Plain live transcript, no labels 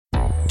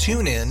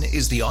TuneIn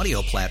is the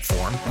audio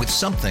platform with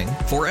something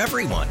for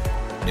everyone.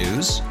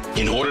 News.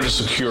 In order to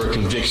secure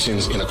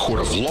convictions in a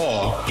court of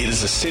law, it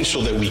is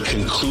essential that we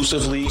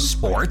conclusively.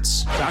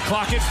 Sports. Shot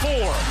clock at 4.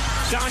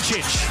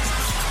 Doncic.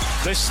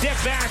 The step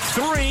back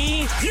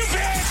 3. You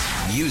bet.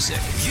 Music.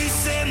 You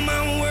set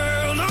my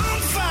world on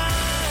fire.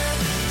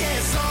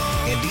 Yes,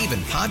 and even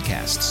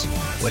podcasts.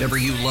 Whatever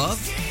you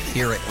love,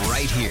 hear it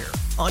right here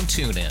on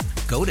TuneIn.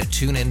 Go to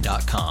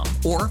TuneIn.com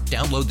or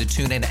download the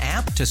TuneIn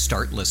app to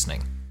start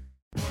listening.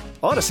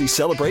 Odyssey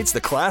celebrates the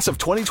class of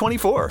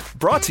 2024,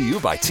 brought to you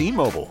by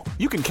T-Mobile.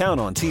 You can count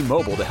on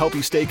T-Mobile to help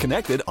you stay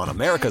connected on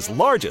America's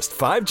largest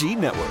 5G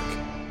network.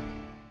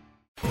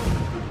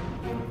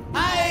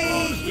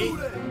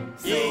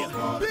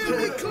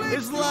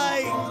 It's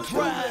like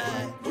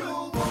pride.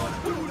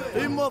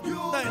 They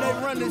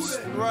run this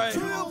right.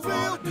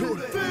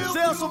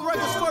 Sell some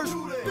records first.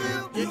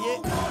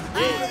 You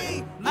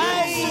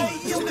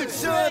can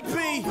should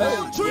be.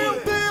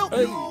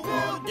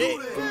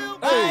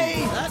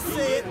 Hey, I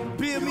said,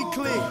 be me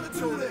clear.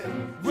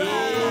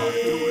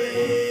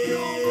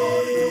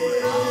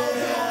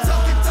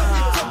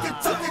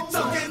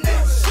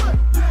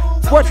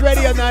 Sports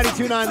Radio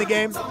 92.9 The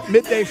Game.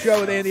 Midday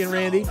show with Andy and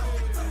Randy.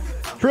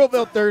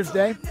 Trillville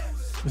Thursday,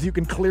 as you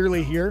can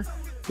clearly hear.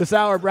 This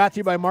hour brought to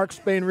you by Mark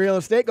Spain Real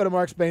Estate. Go to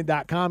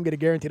markspain.com. Get a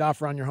guaranteed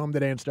offer on your home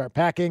today and start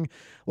packing.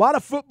 A lot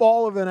of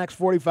football over the next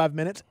 45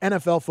 minutes.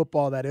 NFL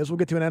football, that is. We'll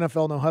get to an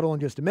NFL No Huddle in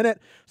just a minute.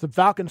 Some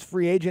Falcons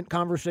free agent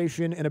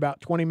conversation in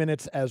about 20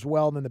 minutes as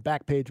well. And then the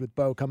back page with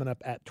Bo coming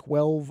up at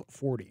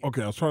 12:40.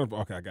 Okay, I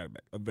got it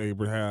back. They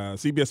have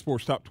CBS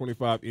Sports top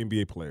 25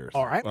 NBA players.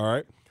 All right.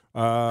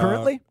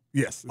 Currently?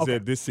 Yes. It Okay.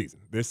 said this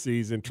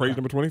season. Trade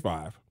number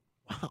 25.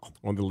 Wow.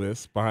 On the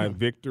list behind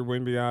Victor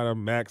Wembanyama,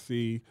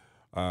 Maxey,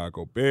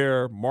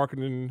 Gobert,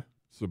 Markkanen,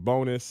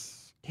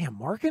 Sabonis. Damn,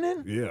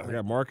 Markkanen? Yeah, I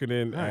got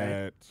Markkanen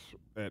right.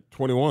 at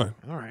 21.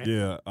 All right.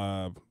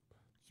 Yeah,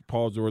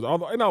 Paul George.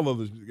 All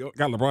others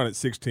got LeBron at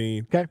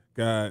 16. Okay.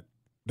 Got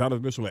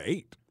Donovan Mitchell at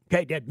 8.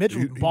 Okay, yeah,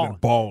 Mitchell's been balling.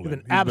 Balling. He's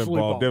been absolutely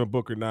balling. Devin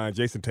Booker 9,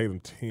 Jason Tatum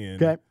 10.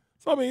 Okay.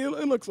 So I mean,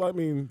 it looks like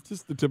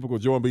just the typical.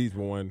 Joel Embiid's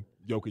 1,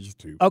 Jokic is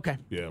 2. Okay.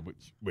 Yeah,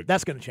 but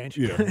That's going to change.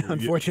 yeah,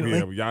 unfortunately.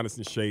 Yeah, Giannis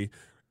and Shea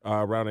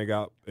rounding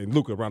out, and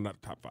Luka rounding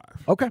out the top 5.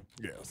 Okay.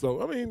 Yeah.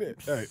 So I mean,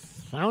 hey.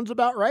 Sounds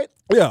about right.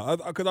 Yeah,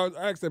 because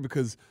I asked that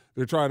because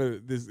they're trying to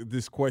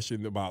this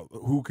question about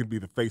who can be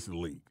the face of the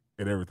league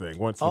and everything.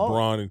 Once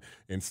LeBron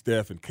and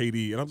Steph and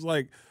KD, and I was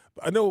like,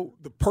 I know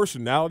the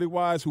personality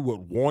wise who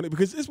would want it,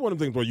 because it's one of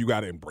the things where you got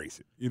to embrace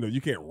it. You know,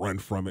 you can't run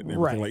from it and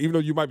everything. Right. Like, even though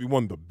you might be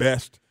one of the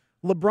best.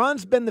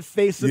 LeBron's been the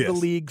face of Yes. the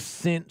league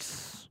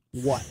since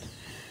what?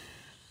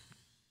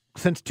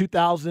 Since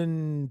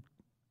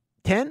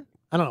 2010?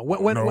 I don't know.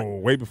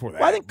 When, way before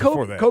that. Well, I think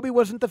Before that. Kobe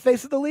wasn't the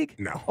face of the league.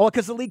 No. Oh,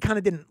 because the league kind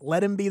of didn't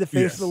let him be the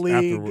face of the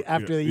league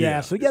after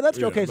the So that's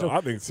okay. So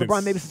I think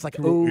LeBron maybe since like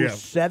yeah.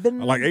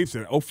 07? Like Abe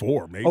said,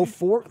 04 maybe.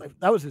 04?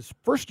 That was his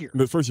first year.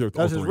 The first year.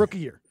 That was his rookie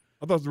year.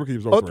 I thought his rookie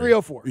was 03,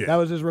 04. Yeah. That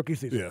was his rookie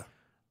season. Yeah.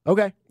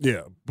 Okay.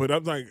 Yeah. But I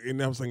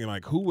was thinking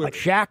like who would Like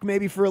Shaq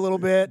maybe for a little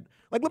bit.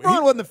 Like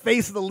LeBron wasn't the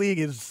face of the league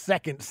his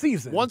second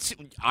season. Once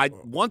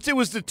it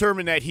was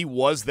determined that he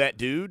was that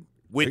dude,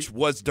 which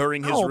was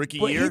during his rookie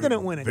but year. He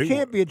didn't win a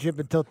championship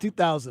until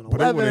 2011.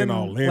 But they went in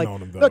all in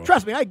on him, though. No,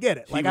 trust me, I get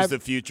it. He was the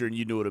future, and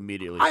you knew it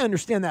immediately. I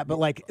understand that, but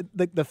like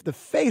the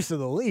face of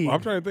the league.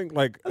 I'm trying to think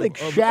like I think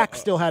Shaq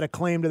still had a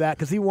claim to that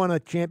because he won a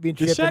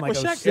championship was in like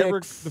Shaq 06. ever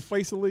the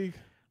face of the league?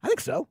 I think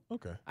so.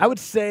 Okay. I would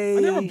say I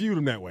never viewed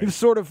him that way. He was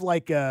sort of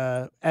like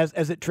as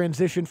it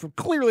transitioned from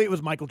clearly it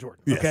was Michael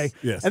Jordan. Yes, Okay.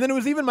 yes. And then it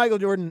was even Michael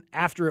Jordan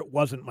after it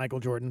wasn't Michael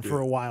Jordan for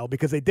a while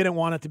because they didn't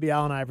want it to be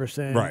Allen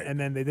Iverson. Right. And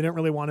then they didn't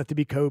really want it to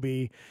be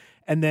Kobe.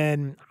 And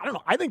then I don't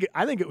know. I think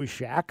it was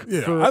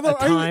Shaq for I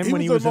thought- a time when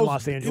he was in most-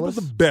 Los Angeles. He was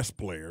the best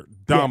player,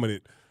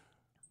 dominant.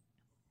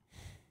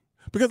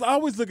 Because I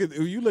always look at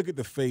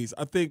the face.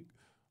 I think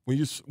when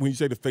you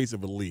say the face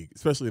of a league,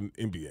 especially in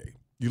NBA,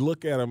 you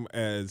look at him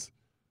as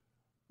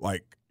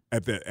like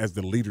as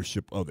the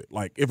leadership of it.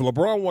 Like if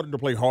LeBron wanted to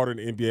play harder in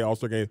the NBA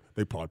All-Star game,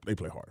 they play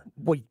harder.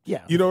 Well,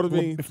 yeah. You know what I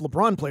mean? If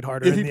LeBron played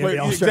harder, If in he the played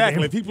NBA All-Star exactly,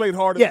 game. if he played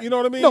harder, Yeah. you know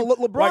what I mean? No,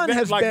 LeBron like that,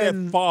 has like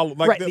been that follow,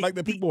 like right,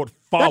 the people would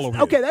follow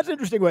him. Okay, that's an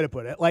interesting way to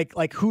put it.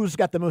 Like who's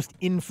got the most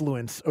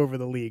influence over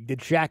the league?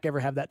 Did Shaq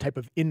ever have that type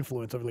of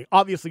influence over the league?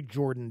 Obviously,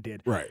 Jordan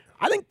did. Right.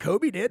 I think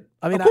Kobe did.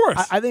 I mean, Of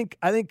course. I think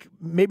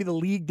maybe the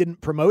league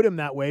didn't promote him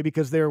that way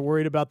because they were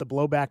worried about the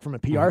blowback from a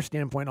PR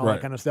standpoint, all that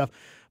Right. kind of stuff.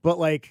 But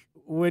like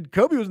when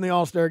Kobe was in the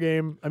All-Star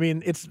game, I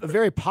mean, it's a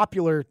very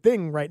popular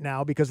thing right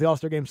now because the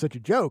All-Star game is such a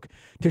joke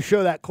to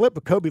show that clip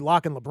of Kobe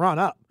locking LeBron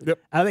up. Yep.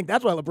 I think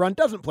that's why LeBron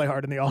doesn't play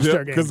hard in the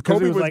All-Star game because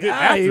Kobe he was like, getting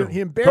after him. he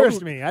embarrassed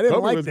Kobe- me. I didn't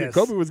Kobe like was this.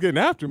 Kobe was getting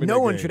after him. In No that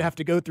one game. should have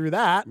to go through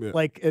that.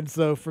 Yeah. And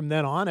so from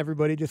then on,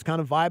 everybody just kind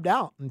of vibed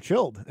out and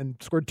chilled and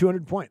scored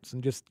 200 points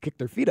and just kicked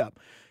their feet up.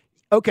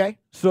 Okay,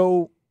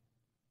 so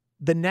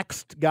the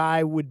next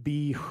guy would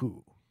be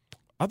who?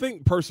 I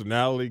think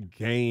personality,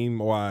 game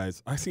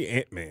wise, I see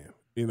Ant-Man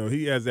You know,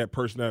 he has that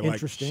personality.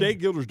 Like Shea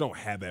Gilders don't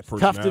have that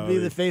personality. Tough to be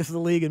the face of the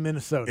league in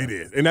Minnesota. It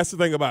is. And that's the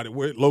thing about it.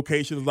 Where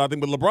location is a lot of things.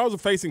 But LeBron was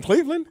facing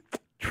Cleveland.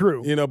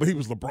 True. You know, but he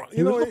was LeBron.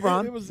 He was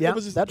LeBron. It was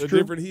just that's true.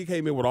 different. He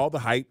came in with all the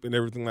hype and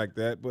everything like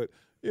that. But,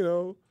 you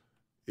know,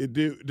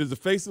 does the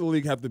face of the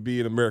league have to be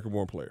an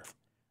American-born player?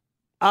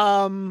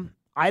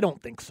 I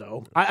don't think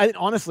so. I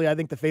honestly, I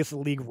think the face of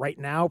the league right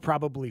now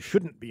probably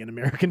shouldn't be an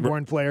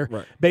American-born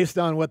player based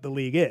on what the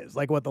league is.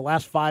 Like what the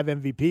last 5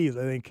 MVPs,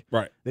 I think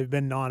they've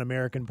been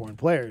non-American-born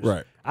players.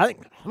 Right. I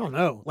don't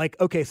know. Like,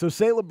 okay, so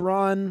say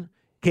LeBron,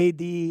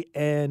 KD,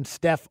 and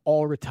Steph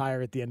all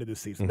retire at the end of the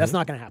season. That's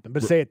not going to happen,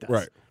 but say it does.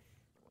 Right.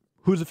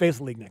 Who's the face of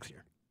the league next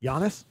year?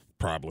 Giannis?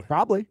 Probably.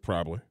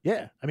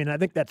 Yeah. I mean, I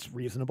think that's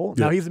reasonable.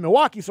 Yeah. Now he's in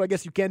Milwaukee, so I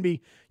guess you can be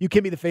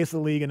the face of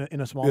the league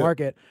in a small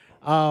market.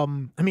 I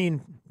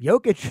mean,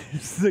 Jokic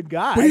is the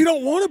guy. But he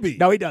don't want to be.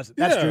 No, he doesn't.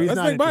 That's true. He's that's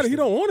not the thing about it. He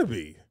interested. don't want to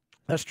be.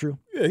 That's true.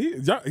 Yeah,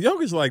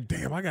 Jokic's like,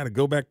 damn, I got to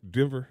go back to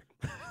Denver.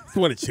 He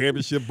won a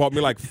championship, bought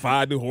me like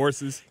 5 new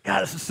horses.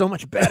 God, this is so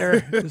much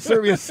better.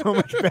 Serbia is so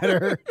much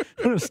better.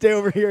 I'm going to stay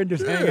over here and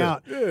just hang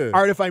out. Yeah.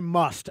 All right, if I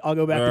must, I'll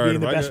go back to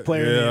being the best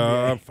player in the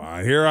NBA. Yeah,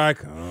 fine. Here I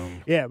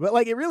come. Yeah, but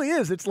like it really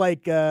is. It's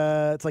like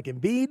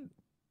Embiid.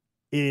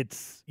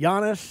 It's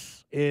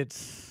Giannis.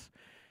 It's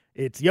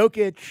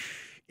Jokic.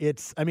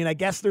 I mean, I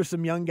guess there's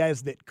some young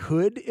guys that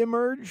could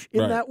emerge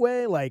in that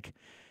way. Like,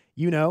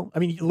 you know, I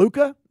mean,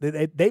 Luka, the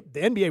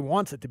NBA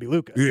wants it to be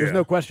Luka. Yeah. There's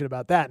no question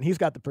about that, and he's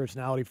got the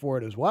personality for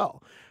it as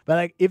well. But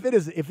like, if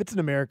it's an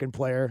American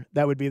player,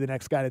 that would be the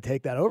next guy to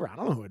take that over. I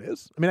don't know who it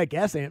is. I mean, I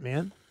guess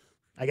Ant-Man.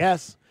 I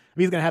guess. I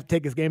mean, he's going to have to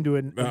take his game to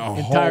an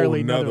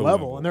entirely another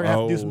level, and they're going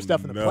to have to do some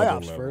stuff in the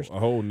playoffs first. A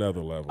whole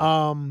nother level.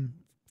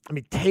 I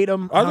mean,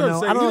 Tatum, I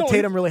don't know if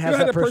Tatum really has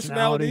that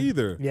personality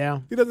either. Yeah.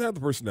 He doesn't have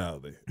the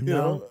personality. You No.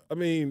 know? I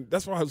mean,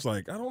 that's why I was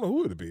like, I don't know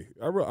who it would be.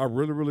 I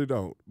really, really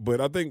don't.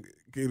 But I think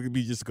it could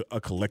be just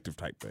a collective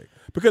type thing.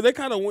 Because they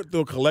kind of went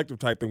through a collective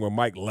type thing when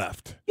Mike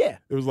left. Yeah.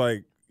 It was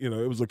like, you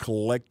know, it was a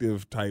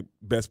collective type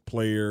best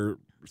player,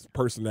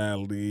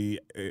 personality,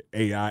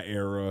 AI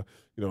era,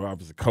 you know,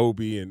 obviously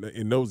Kobe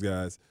and those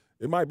guys.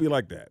 It might be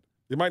like that.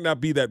 It might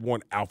not be that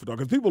one alpha dog.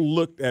 Because people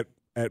looked at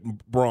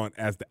Braun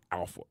as the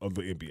alpha of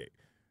the NBA.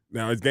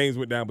 Now, his games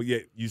went down, but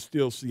yet you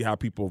still see how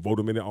people vote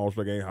him in the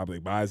All-Star game, how they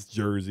buy his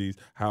jerseys,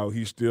 how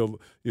he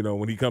still, you know,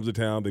 when he comes to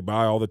town, they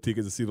buy all the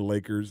tickets to see the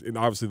Lakers, and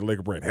obviously the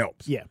Laker brand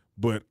helps. Yeah.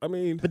 But, I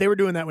mean. But they were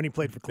doing that when he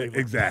played for Cleveland.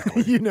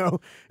 Exactly. You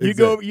know, you'd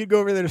go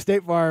over there to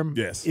State Farm.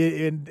 Yes.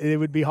 And it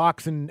would be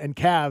Hawks and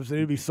Cavs, and it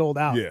would be sold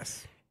out.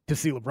 Yes. To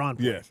see LeBron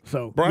play. Yes.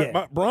 So,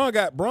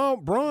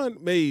 Braun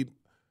made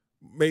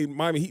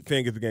Miami Heat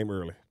fan get the game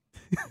early.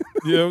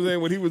 You know what I'm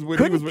saying? When he was with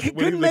couldn't make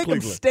Cleveland.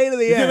 him stay to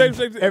the end.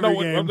 Every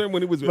game. I'm saying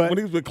when he was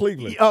with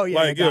Cleveland. Oh yeah,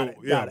 like,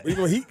 got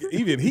it.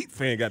 Even Heat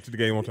fan got to the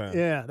game on time.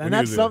 Yeah, and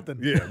that's something.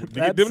 Yeah,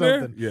 that's them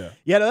something. there.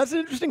 Yeah. No, that's an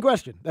interesting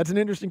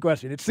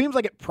question. It seems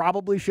like it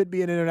probably should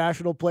be an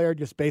international player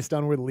just based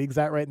on where the league's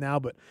at right now.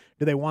 But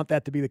do they want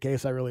that to be the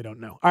case? I really don't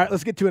know. All right,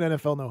 let's get to an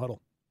NFL no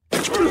huddle.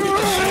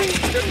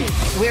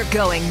 We're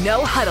going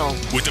no huddle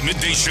with the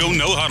Midday Show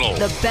No Huddle.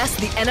 The best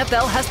the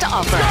NFL has to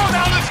offer.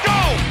 Let's go!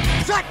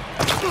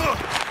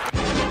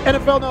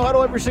 NFL No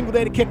Huddle every single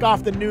day to kick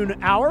off the noon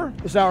hour.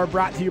 This hour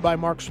brought to you by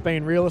Mark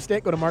Spain Real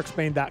Estate. Go to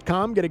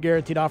markspain.com, get a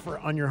guaranteed offer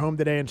on your home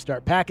today and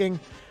start packing.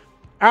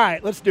 All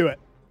right, let's do it.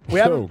 We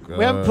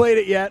haven't played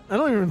it yet. I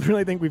don't even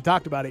really think we've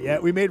talked about it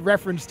yet. We made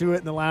reference to it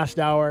in the last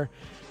hour,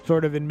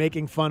 sort of in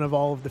making fun of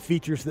all of the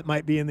features that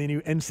might be in the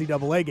new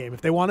NCAA game.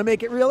 If they want to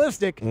make it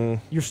realistic,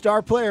 your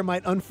star player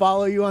might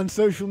unfollow you on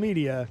social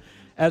media.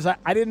 As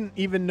I didn't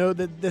even know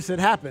that this had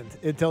happened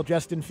until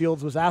Justin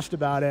Fields was asked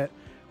about it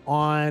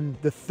on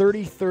the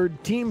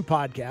 33rd Team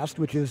podcast,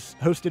 which is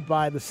hosted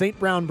by the St.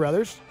 Brown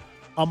brothers,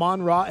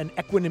 Amon-Ra and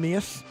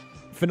Equanimous,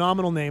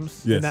 phenomenal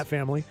names in that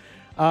family.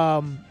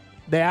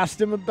 They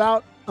asked him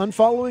about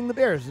unfollowing the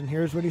Bears, and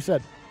here's what he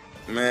said.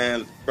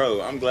 Man,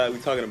 bro, I'm glad we're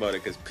talking about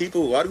it, because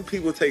why do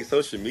people take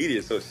social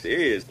media so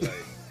serious?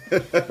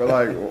 But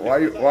like, why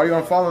you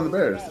unfollowing the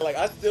Bears? Like,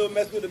 I still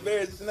mess with the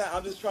Bears. It's not,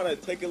 I'm just trying to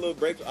take a little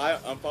break. I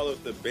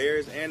unfollow the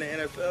Bears and the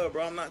NFL,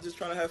 bro. I'm not just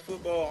trying to have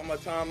football on my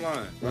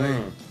timeline.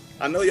 Like,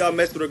 I know y'all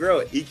mess with a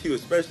girl, EQ,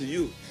 especially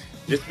you.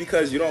 Just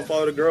because you don't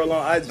follow the girl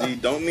on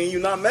IG don't mean you're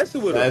not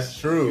messing with her. That's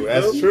true.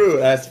 That's true.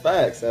 That's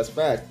facts.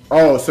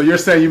 Oh, so you're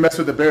saying you mess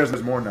with the Bears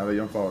more now that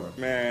you unfollow them?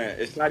 Man,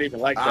 it's not even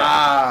like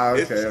that.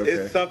 Okay.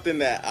 It's something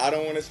that I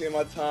don't want to see in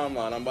my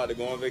timeline. I'm about to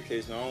go on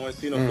vacation. I don't want to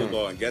see no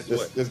football. And guess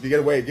what? Just get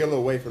a little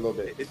away for a little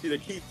bit. It's either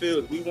keep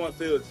Fields. We want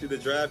Fields to the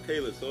draft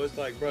Caleb. So it's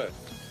like, bro,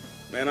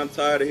 man, I'm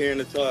tired of hearing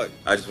the talk.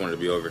 I just wanted to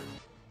be over.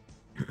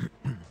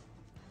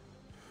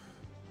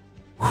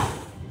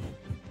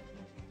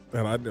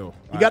 And I know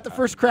you got the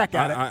first crack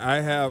at it.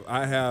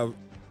 I have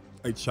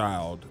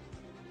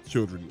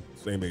children,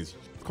 same age,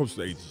 close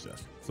to the age of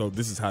Justin. So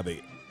this is how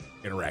they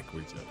interact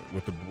with each other,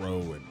 with the bro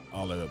and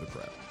all that other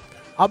crap.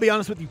 I'll be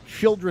honest with you,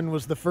 children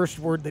was the first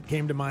word that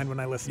came to mind when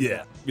I listened to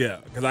that. Yeah,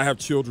 because I have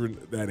children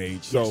that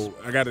age, so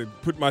I got to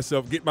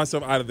get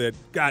myself out of that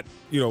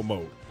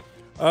mode.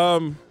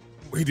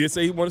 He did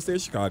say he wanted to stay in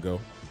Chicago.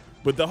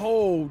 But the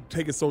whole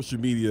taking social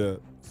media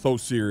so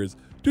serious,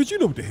 dude, you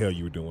knew what the hell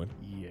you were doing.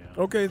 Yeah.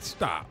 Okay,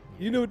 stop.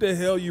 You knew what the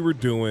hell you were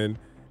doing,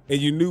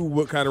 and you knew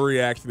what kind of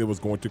reaction it was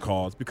going to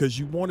cause because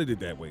you wanted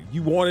it that way.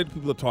 You wanted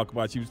people to talk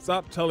about you.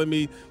 Stop telling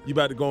me you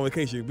about to go on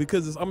vacation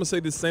because I'm going to say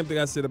the same thing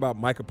I said about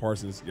Micah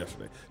Parsons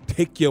yesterday.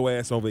 Take your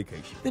ass on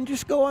vacation. Then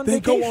just go on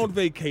vacation. Then go on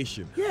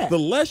vacation. Yeah. The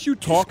less you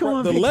talk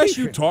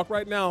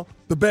right now,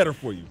 the better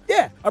for you.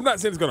 Yeah. I'm not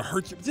saying it's going to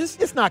hurt you.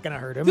 It's not going to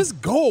hurt him.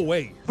 Just go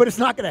away. But it's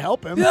not going to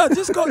help him. Yeah,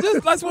 just go.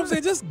 That's what I'm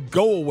saying. Just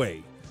go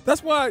away.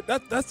 That's why.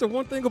 That's the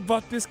one thing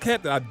about this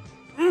cat that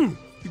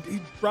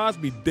he drives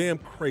me damn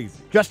crazy.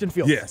 Justin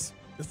Fields. Yes.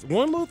 It's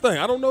one little thing.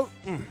 I don't know.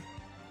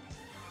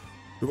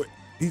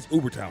 He's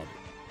uber talented.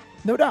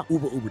 No doubt.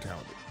 Uber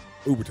talented.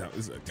 Uber talented.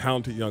 He's a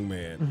talented young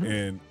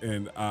man,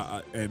 and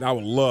I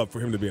would love for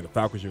him to be in a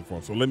Falcons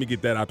uniform. So let me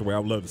get that out the way. I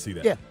would love to see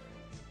that. Yeah.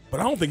 But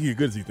I don't think he's as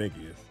good as he think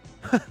he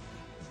is.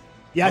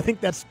 Yeah, I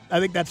think that's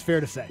fair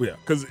to say. Yeah,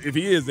 because if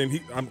he is, then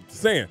I'm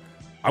saying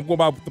I'm going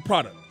by the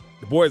product.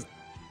 The boy is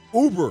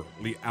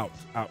uberly out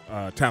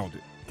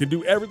talented. Can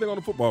do everything on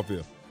the football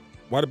field.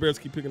 Why the Bears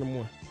keep picking him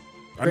more?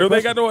 I know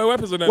they got no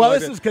weapons or nothing. Well, like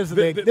this that. is because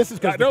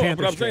the Panthers.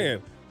 But I'm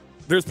saying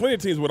there's plenty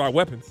of teams without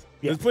weapons.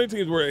 Yeah. There's plenty of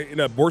teams where in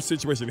a worse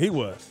situation than he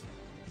was.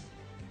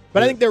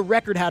 But I think their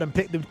record has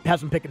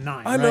them picking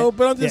 9. I know, right?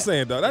 but I'm just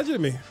saying, dog. That's just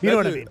me. You know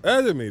what I mean?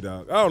 That's just me,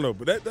 dog. I don't know,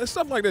 but that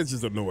stuff like that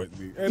just annoys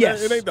me. And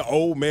yes. It ain't the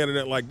old man or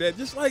nothing like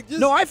that.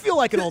 No, I feel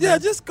like an old man. Yeah,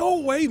 just go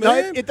away, man.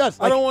 No, it does.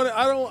 I don't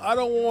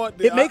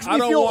want. It makes me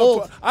feel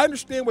old. I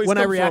understand where he's when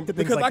I coming react from to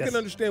things because like I can this.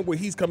 understand where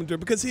he's coming to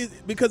because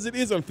it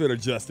is unfair to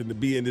Justin to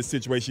be in this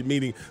situation.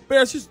 Meaning,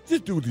 Bears,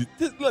 just do this.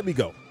 Just let me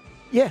go.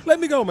 Yeah, let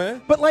me go,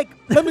 man. But let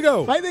me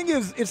go. My thing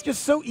is, it's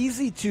just so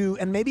easy to,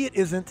 and maybe it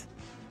isn't.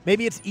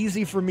 Maybe it's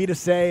easy for me to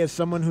say as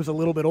someone who's a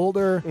little bit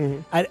older.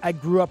 Mm-hmm. I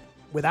grew up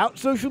without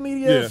social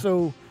media,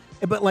 so.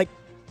 But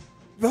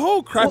the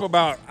whole crap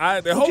about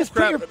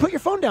put your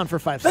phone down for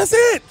 5 seconds.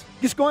 That's it.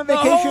 Just go on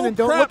vacation and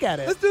don't look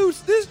at it.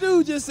 This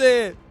dude just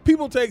said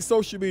people take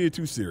social media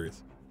too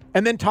serious,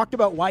 and then talked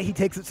about why he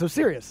takes it so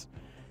serious.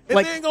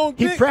 And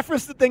he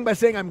prefaced the thing by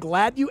saying, "I'm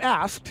glad you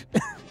asked."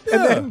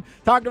 And then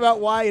talked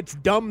about why it's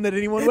dumb that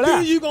anyone would ask.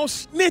 And then you gonna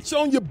snitch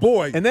on your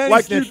boy, and then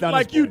you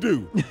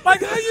do.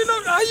 Like how you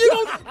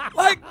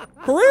gonna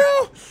for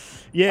real?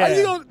 Yeah. How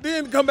you gonna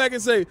then come back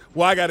and say,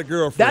 "Well, I got a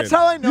girlfriend"? That's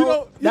how I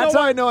know. That's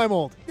how I know I'm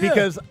old Yeah.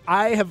 because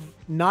I have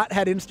not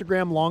had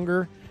Instagram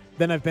longer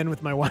than I've been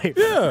with my wife.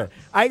 Yeah.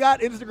 I got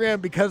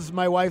Instagram because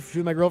my wife, she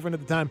was my girlfriend at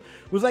the time,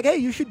 was like, "Hey,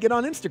 you should get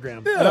on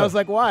Instagram." Yeah. And I was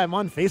like, "Why? I'm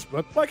on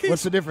Facebook.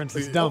 What's the difference?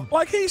 It's dumb."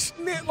 Like he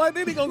snitch. Like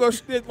then he gonna go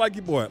snitch like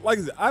your boy. Like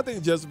I said, I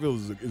think Justin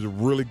Fields is a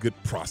really good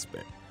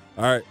prospect.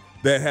 All right,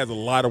 that has a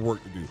lot of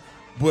work to do.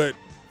 But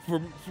for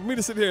me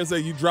to sit here and say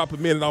you drop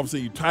him in and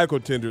obviously you tackle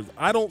contenders,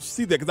 I don't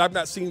see that because I've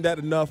not seen that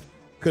enough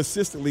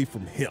consistently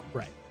from him.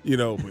 Right. You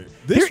know. But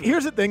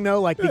here's the thing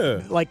though. Like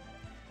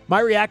my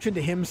reaction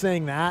to him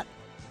saying that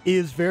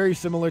is very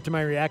similar to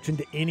my reaction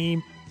to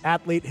any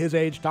athlete his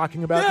age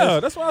talking about this. Yeah,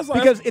 that's why I was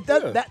like, because it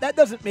does that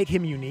doesn't make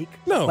him unique.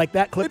 No, like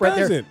that clip it right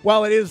there. doesn't.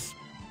 While it is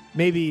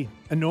maybe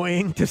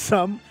annoying to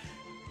some,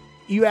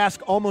 you ask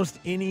almost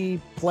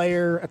any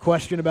player a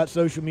question about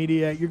social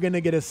media, you're going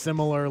to get a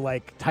similar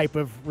type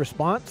of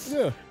response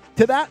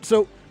to that.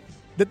 So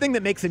the thing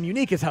that makes him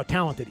unique is how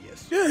talented he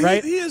is. Yeah,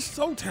 right? He is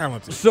so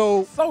talented.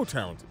 So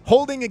talented.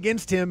 Holding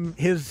against him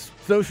his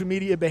social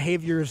media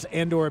behaviors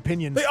and or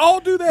opinions. They all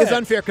do that. It's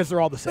unfair because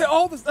they're all the same.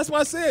 That's why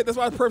I said. That's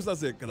why I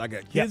said because I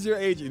got kids your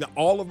age and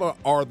all of them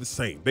are the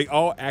same. They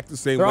all act the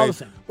same they're way. All the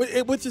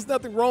same. Which is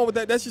nothing wrong with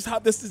that. That's just how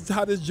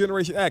this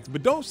generation acts.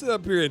 But don't sit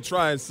up here and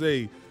try and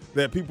say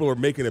that people are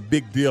making a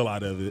big deal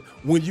out of it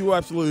when you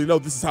absolutely know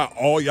this is how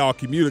all y'all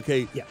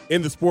communicate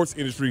in the sports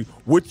industry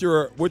with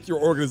your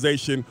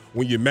organization.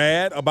 When you're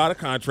mad about a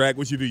contract,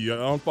 what you do, you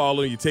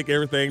unfollow, you take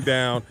everything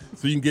down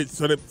so you can get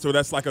so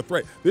that's like a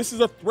threat. This is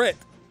a threat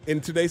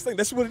in today's thing.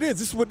 That's what it is.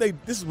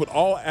 This is what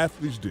all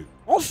athletes do.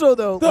 Also,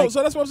 though,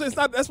 so that's what I'm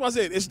saying. That's why I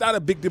said it's not a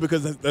big deal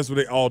because that's what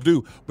they all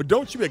do. But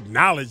don't you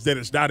acknowledge that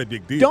it's not a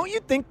big deal? Don't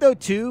you think though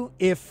too,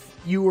 if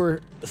you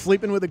were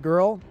sleeping with a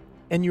girl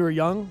and you were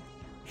young,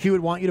 she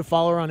would want you to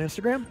follow her on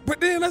Instagram? But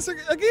then that's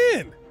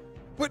again.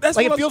 But that's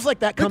it feels like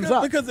that comes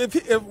up because if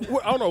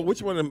I don't know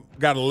which one of them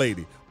got a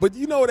lady, but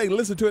you know they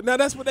listen to it. Now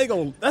that's what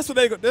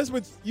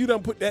you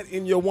done put that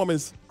in your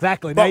woman's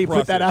exactly. Now you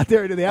process. Put that out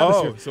there into the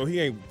atmosphere. Oh, so he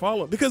ain't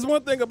following because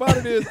one thing about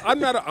it is I'm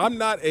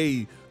not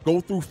a go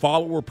through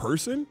follower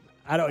person.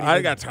 I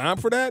ain't got time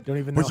for that. Don't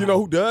even know. But you know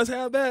who does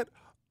have that?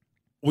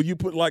 Well, you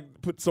put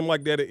something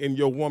like that in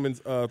your woman's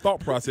thought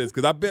process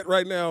because I bet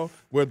right now,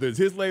 whether it's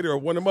his lady or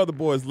one of them other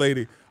boys'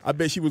 lady, I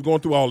bet she was going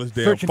through all this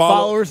damn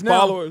followers now.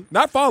 Followers,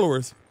 not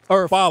followers,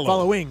 or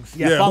followings.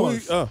 Yeah,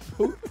 follows.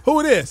 Who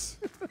it is?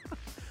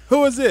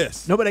 Who is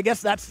this? No, but I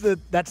guess that's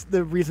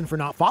the reason for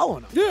not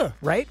following them. Yeah,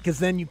 right. Because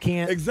then you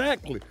can't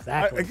exactly.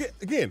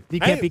 Again, you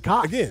can't be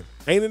caught. Ain't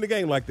in the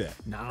game like that.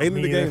 No, ain't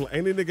in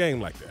the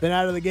game like that. Been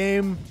out of the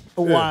game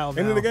a while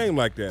now. Ain't in the game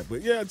like that.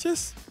 But yeah,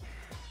 just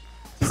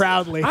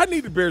proudly. I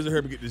need the Bears to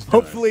hurry get this done.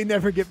 Hopefully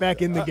never get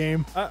back in the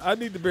game. I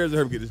need the Bears to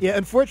hurry get this done. Yeah,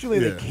 unfortunately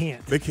they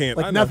can't. They can't.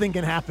 Like nothing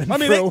can happen. I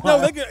mean, for a while.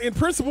 they can, in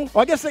principle.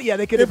 Well, I guess that,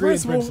 they could agree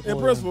in principle. In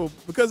principle,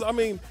 because I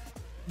mean,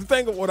 the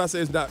thing of what I say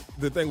is not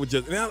the thing with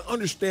just. And I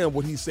understand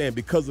what he's saying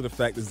because of the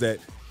fact is that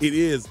it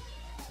is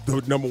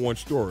the number one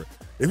story.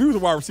 If he was a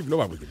wide receiver,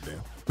 nobody would give a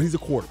damn. But he's a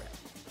quarterback.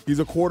 He's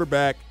a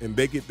quarterback, and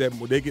they get the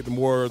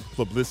more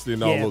publicity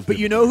and all those. But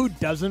you know who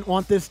doesn't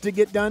want this to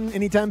get done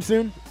anytime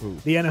soon? Who?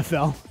 The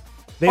NFL.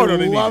 They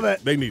they love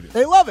it. They need it.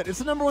 They love it. It's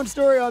the number one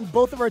story on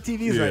both of our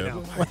TVs right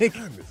now. Like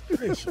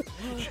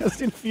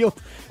Justin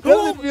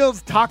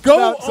Fields talks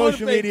about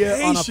social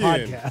media on a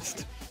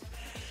podcast.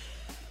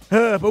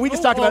 But we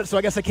just talked about it, so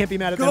I guess I can't be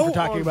mad at them for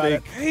talking about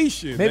it.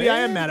 Maybe I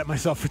am mad at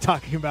myself for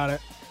talking about it.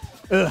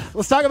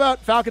 Let's talk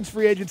about Falcons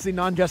free agency,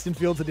 non-Justin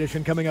Fields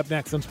edition, coming up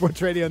next on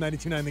Sports Radio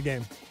 92.9 The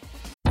Game.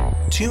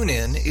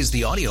 TuneIn is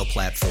the audio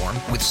platform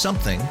with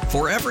something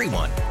for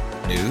everyone.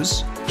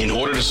 News. In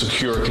order to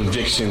secure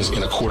convictions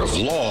in a court of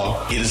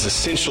law, it is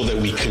essential that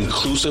we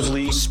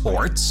conclusively.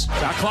 Sports.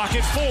 Shot clock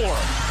at 4.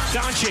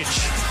 Doncic.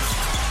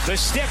 The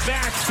step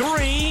back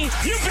 3.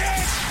 You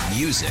bet.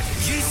 Music.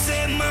 You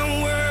set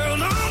my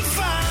world on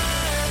fire.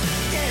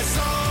 Yes,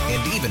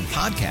 and even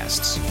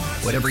podcasts.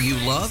 Whatever you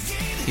love,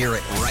 hear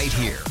it right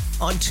here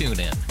on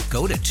TuneIn.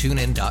 Go to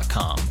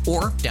TuneIn.com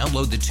or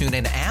download the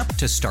TuneIn app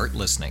to start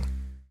listening.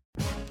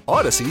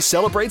 Odyssey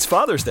celebrates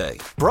Father's Day,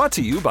 brought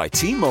to you by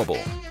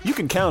T-Mobile. You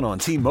can count on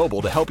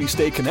T-Mobile to help you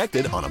stay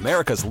connected on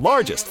America's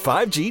largest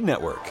 5G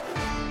network.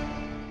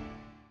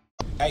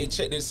 Hey,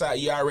 check this out.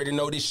 You already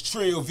know this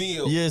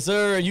Trillville. Yes,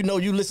 sir. You know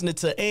you listening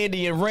to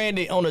Andy and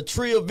Randy on a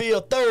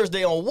Trillville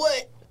Thursday on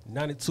what?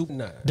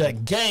 92.9. The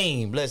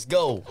Game. Let's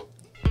go.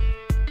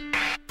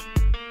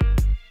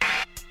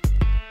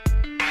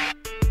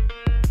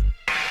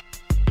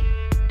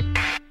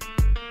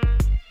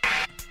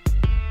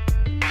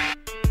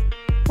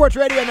 Sports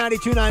Radio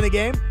 92.9 The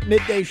Game.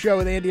 Midday show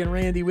with Andy and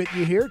Randy with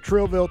you here.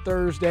 Trillville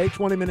Thursday,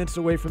 20 minutes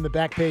away from the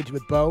back page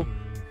with Bo.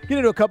 Get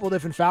into a couple of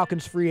different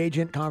Falcons free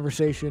agent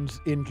conversations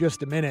in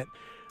just a minute.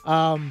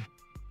 The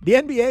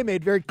NBA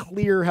made very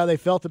clear how they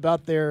felt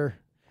about their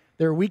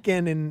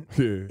weekend in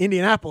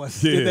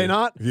Indianapolis, did they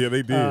not? Yeah,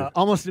 they did.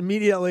 Almost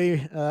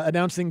immediately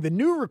announcing the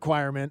new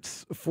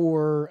requirements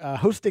for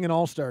hosting an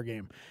All-Star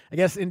game. I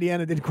guess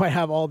Indiana didn't quite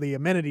have all the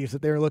amenities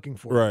that they were looking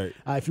for. Right.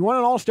 If you want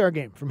an All-Star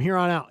game from here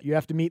on out, you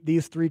have to meet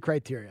these three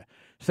criteria.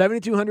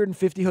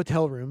 7,250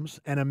 hotel rooms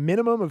and a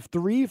minimum of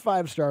 3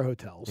 5-star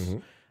hotels. Mm-hmm.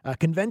 A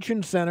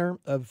convention center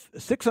of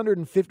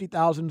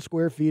 650,000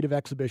 square feet of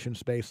exhibition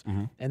space,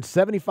 and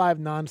 75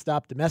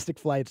 nonstop domestic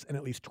flights and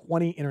at least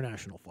 20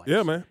 international flights.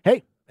 Yeah, man.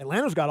 Hey,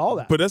 Atlanta's got all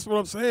that. But that's what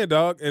I'm saying,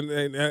 dog. And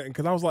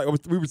because I was like,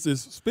 we were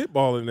just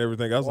spitballing and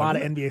everything. I was a lot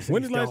of NBA cities.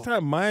 When did last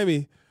time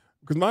Miami?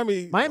 Because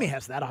Miami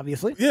has that,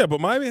 obviously. Yeah,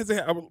 but Miami has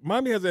had an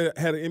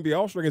NBA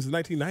All-Star game since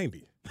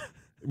 1990.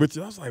 Which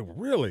I was like,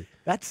 really?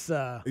 That's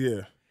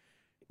yeah.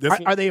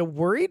 Are they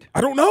worried?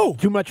 I don't know.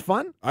 Too much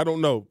fun? I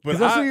don't know. But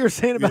that's what you were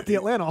saying about the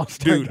Atlanta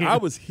All-Star game. Dude, I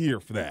was here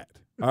for that.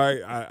 All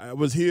right, I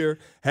was here,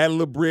 had a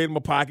little bread in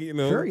my pocket. You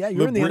know, sure, yeah,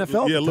 you're in the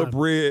NFL. Yeah, a little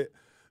bread.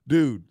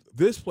 Dude,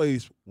 this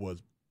place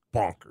was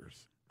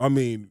bonkers. I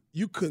mean,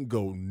 you couldn't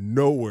go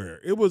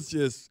nowhere. It was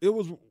because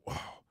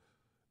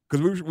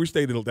we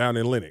stayed down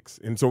in Lenox,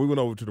 and so we went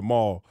over to the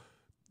mall.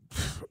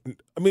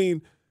 I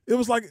mean, it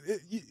was like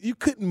you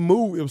couldn't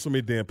move. It was so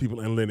many damn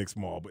people in Lenox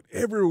Mall, but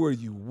everywhere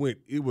you went,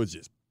 it was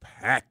just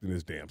packed in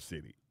this damn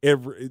city. We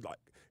go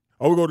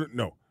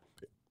to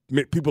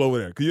people over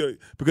there.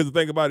 Because the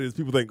thing about it is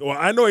people think, well,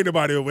 I know ain't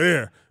nobody over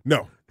there.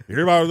 No,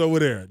 everybody was over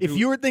there. If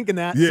you were thinking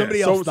that, yeah,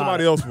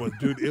 somebody else was.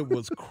 Dude, it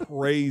was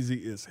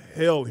crazy as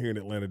hell here in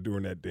Atlanta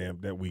during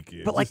that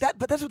weekend. But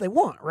but that's what they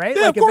want, right?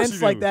 Yeah, like of course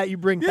events like that, you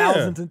bring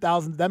thousands and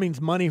thousands. That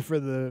means money for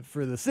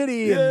the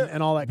city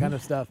and all that kind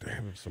of stuff.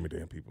 Damn, there's so many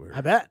damn people here.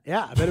 I bet.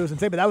 Yeah, I bet it was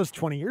insane. But that was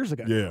 20 years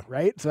ago. Yeah.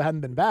 Right? So it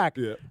hadn't been back.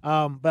 Yeah.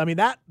 But I mean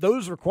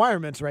those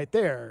requirements right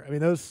there, I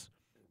mean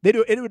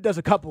it does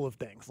a couple of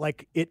things.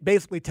 Like it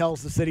basically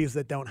tells the cities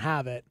that don't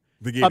have it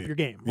up your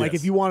game. Like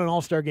if you want an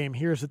All-Star game,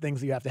 here's the things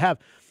that you have to have.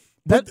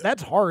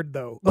 That's hard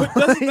though. But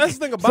that's the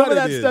thing about some of it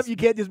that is, stuff you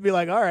can't just be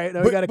like, all right,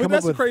 we got to come up with. But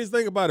that's the crazy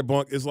thing about it,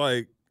 Bunk. Is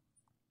like,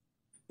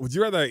 would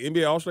you rather an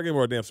NBA All-Star game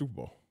or a damn Super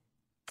Bowl?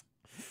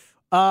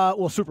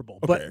 Well, Super Bowl,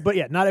 okay. but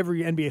yeah, not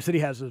every NBA city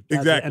has an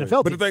exactly. NFL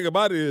team. But the thing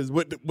about it is,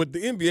 what the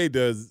NBA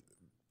does,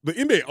 the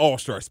NBA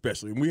All-Star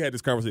especially, and we had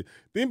this conversation.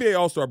 The NBA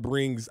All-Star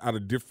brings out a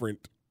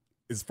different,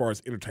 as far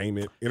as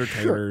entertainers,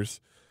 sure.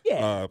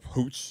 Yeah.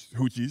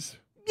 hoochies.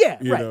 Yeah,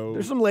 you right. know.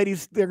 There's some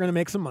ladies, they're going to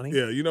make some money.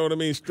 Yeah, you know what I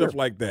mean? Stuff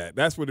like that.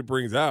 That's what it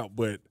brings out.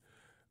 But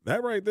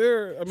that right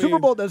there, I mean. Super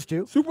Bowl does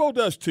too. Super Bowl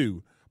does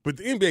too. But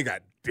the NBA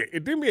the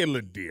NBA a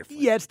little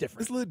different. Yeah, it's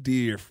different. It's a little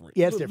different.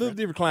 Yeah, it's different. A little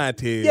different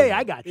clientele. Yeah,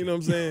 I got you. You know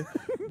what I'm saying?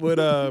 But,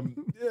 yeah,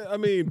 I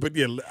mean,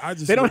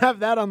 they don't have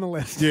that on the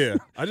list. Yeah,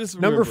 I just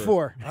remember. Number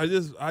 4.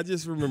 I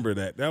just remember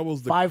that. That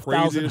was the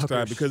 5,000 craziest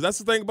time. Because that's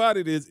the thing about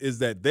it is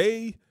that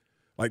they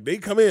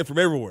come in from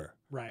everywhere.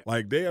 Right.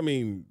 Like they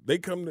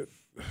come to.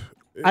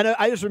 I know.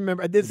 I just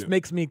remember this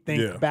makes me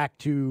think back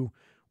to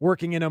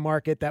working in a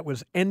market that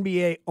was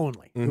NBA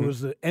only. Mm-hmm. It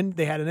was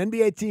they had an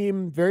NBA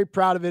team, very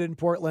proud of it in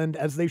Portland,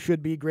 as they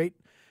should be, great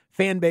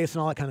fan base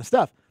and all that kind of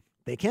stuff.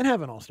 They can't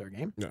have an all-star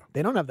game. No.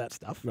 They don't have that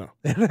stuff. No.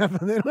 They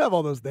don't have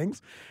all those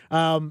things.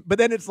 But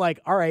then it's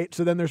like, all right,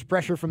 so then there's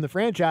pressure from the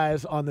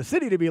franchise on the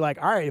city to be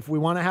like, all right, if we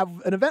want to have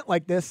an event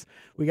like this,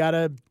 we got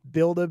to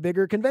build a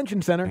bigger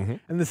convention center. Mm-hmm.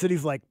 And the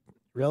city's like,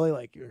 really?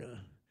 Like, we're going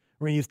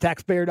to use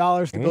taxpayer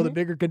dollars to build a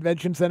bigger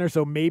convention center,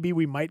 so maybe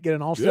we might get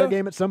an all-star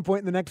game at some point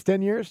in the next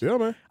 10 years? Yeah,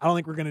 man. I don't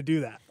think we're going to do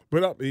that.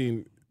 But I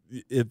mean,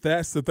 if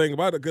that's the thing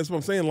about it, that's what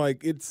I'm saying.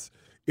 Like it's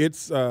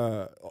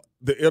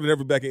the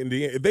never back in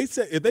Indiana.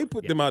 If they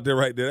put them out there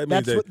right there, that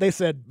means that's what they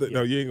said.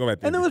 No, you ain't going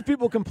to. And there was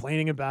people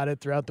complaining about it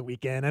throughout the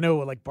weekend. I know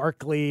like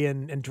Barkley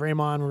and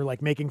Draymond were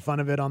like making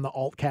fun of it on the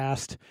alt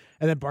cast,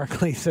 and then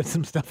Barkley said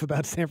some stuff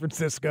about San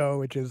Francisco,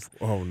 which is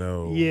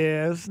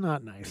yeah, it's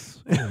not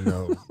nice. Oh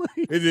no.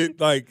 Is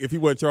it like if he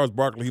wasn't Charles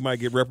Barkley, he might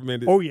get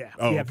reprimanded? Oh yeah,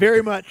 yeah,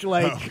 very much.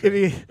 Like if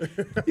he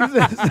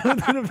said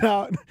something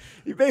about,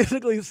 he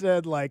basically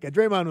said like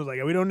Draymond was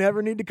like, we don't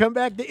ever need to come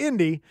back to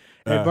Indy,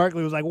 and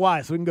Barkley was like,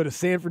 why? So we can go to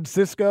San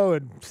Francisco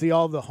and see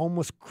all the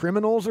homeless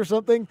criminals or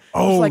something.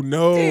 Oh like,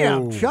 no,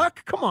 damn,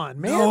 Chuck, come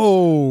on, man.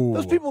 No,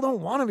 those people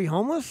don't want to be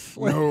homeless.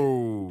 Like,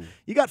 no,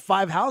 you got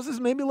 5 houses,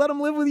 maybe let them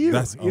live with you.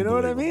 That's you know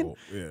what I mean?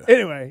 Yeah.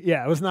 Anyway,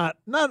 yeah, it was not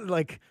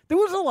like there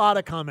was a lot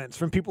of comments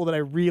from people that I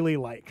really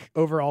like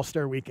over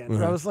All-Star Weekend.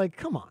 Where I was like,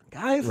 come on,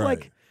 guys,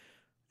 like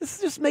let's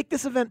just make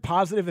this event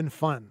positive and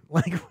fun.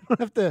 Like we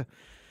don't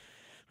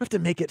have to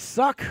make it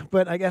suck,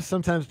 but I guess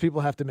sometimes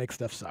people have to make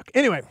stuff suck.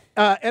 Anyway,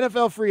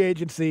 NFL free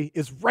agency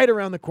is right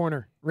around the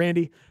corner,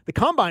 Randy. The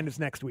Combine is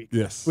next week,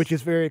 yes, which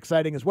is very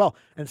exciting as well.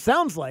 And it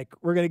sounds like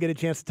we're going to get a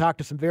chance to talk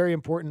to some very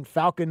important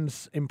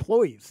Falcons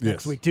employees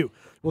next week, too.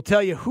 We'll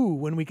tell you who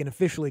when we can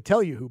officially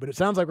tell you who, but it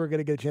sounds like we're going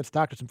to get a chance to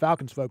talk to some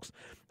Falcons folks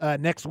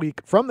next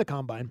week from the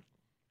Combine.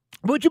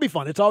 Which will be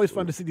fun. It's always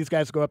fun to see these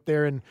guys go up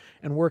there and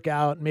work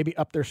out and maybe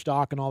up their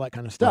stock and all that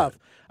kind of stuff.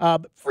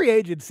 Right. But free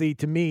agency,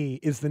 to me,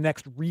 is the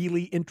next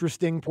really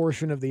interesting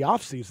portion of the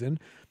offseason.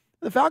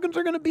 The Falcons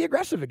are going to be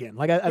aggressive again.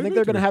 Like I think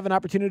they're going to have an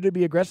opportunity to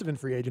be aggressive in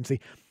free agency.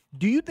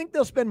 Do you think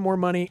they'll spend more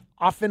money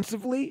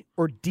offensively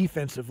or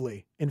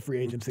defensively in free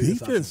agency?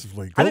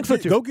 Defensively, I think so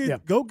too.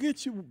 Go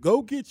get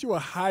you a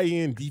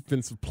high-end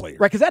defensive player.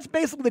 Right, because that's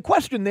basically the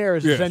question. There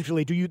is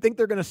essentially, do you think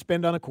they're going to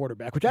spend on a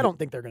quarterback? Which I don't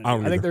think they're going to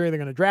do. I think they're either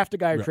going to draft a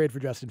guy or trade for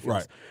Justin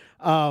Fields.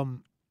 Right.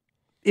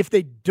 If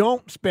they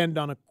don't spend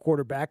on a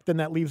quarterback, then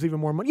that leaves even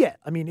more money. Yeah,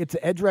 I mean, it's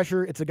an edge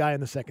rusher. It's a guy in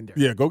the secondary.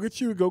 Yeah, go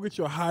get you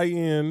a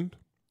high-end.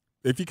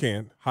 If you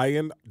can,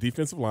 high-end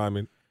defensive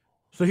lineman.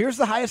 So here's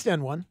the highest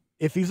end one,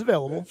 if he's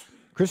available.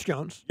 Chris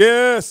Jones.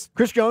 Yes.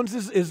 Chris Jones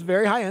is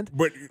very high end.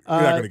 But you're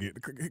not going to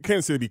get –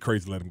 Kansas City would be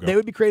crazy to let him go. They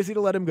would be crazy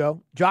to let him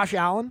go. Josh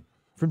Allen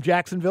from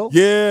Jacksonville.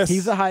 Yes.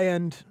 He's a high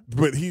end.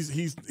 But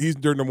he's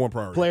their number one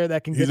priority. Player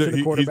that can get to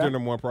the quarterback. He's their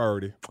number one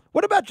priority.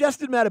 What about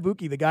Justin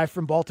Matabuki, the guy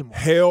from Baltimore?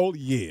 Hell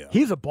yeah.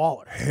 He's a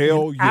baller.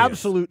 Hell yeah.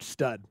 Absolute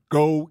stud.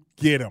 Go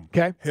get him.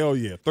 Okay. Hell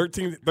yeah.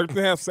 13 and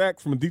a half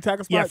sacks from a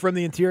D-tackle spot. Yeah, from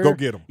the interior. Go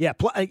get him. Yeah.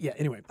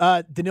 Anyway,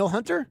 Daniil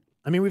Hunter.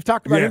 I mean, we've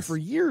talked about him for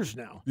years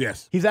now.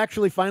 Yes. He's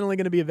actually finally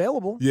going to be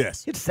available.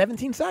 Yes. He had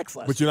 17 sacks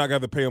last year. But you're not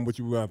going to pay him what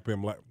you have to pay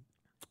him.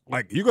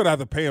 Like you're going to have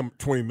to pay him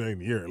 $20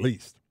 million a year at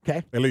least.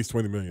 Okay. At least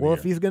 $20 million. Well,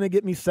 if he's going to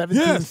get me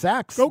 17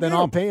 sacks, then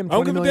I'll pay him $20 million. I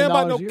don't give a damn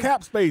about no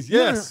cap space.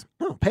 Yes.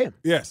 No, pay him.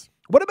 Yes.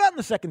 What about in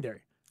the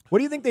secondary? What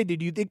do you think they do?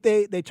 Do you think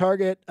they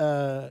target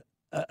a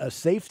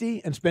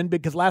safety and spend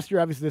big? Because last year,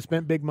 obviously, they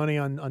spent big money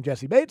on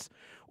Jesse Bates.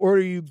 Or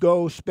do you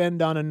go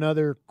spend on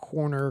another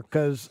corner?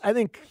 Because I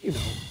think,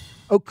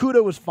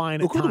 Okudah was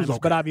fine at times,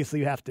 but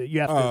obviously you have to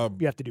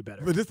do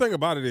better. But the thing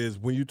about it is,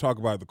 when you talk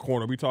about the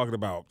corner, we talking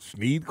about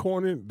Snead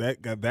corner,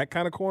 that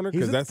kind of corner.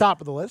 He's at the top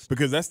of the list.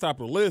 Because that's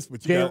top of the list.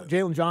 But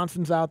Jalen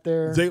Johnson's out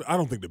there. I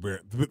don't think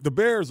the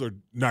Bears are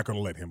not going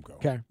to let him go.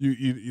 Okay,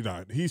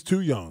 he's too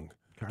young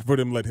for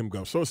them to let him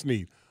go. So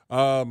Snead.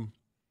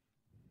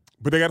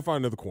 But they got to find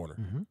another corner.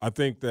 Mm-hmm. I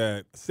think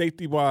that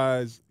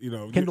safety-wise,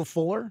 Kendall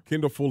Fuller.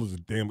 Kendall Fuller is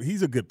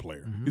he's a good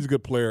player. Mm-hmm. He's a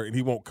good player, and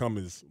he won't come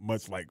as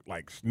much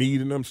like Snead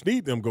and them.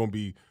 Snead them going to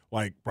be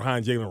like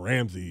behind Jalen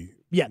Ramsey.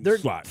 Yeah,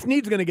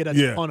 Snead's going to get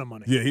a ton of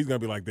money. Yeah, he's going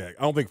to be like that.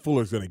 I don't think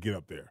Fuller's going to get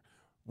up there.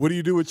 What do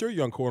you do with your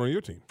young corner on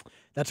your team?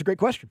 That's a great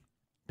question.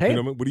 Pay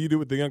him. What do you do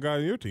with the young guy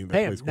on your team that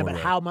pay plays him. No, but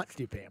how much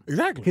do you pay him?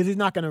 Exactly. Because he's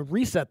not going to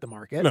reset the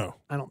market. No.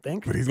 I don't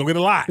think. But he's going to get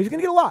a lot. He's going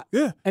to get a lot.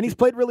 Yeah. And he's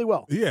played really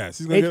well. Yes.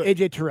 He's going to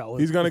AJ Terrell.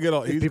 He's going to get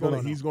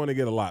he's going to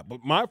get a lot.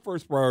 But my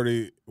first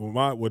priority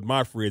with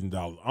my free agent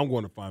dollars, I'm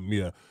going to find me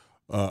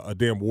a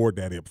damn Ward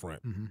daddy up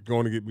front. Mm-hmm.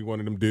 Going to get me one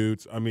of them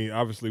dudes. I mean,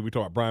 obviously, we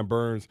talk about Brian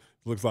Burns.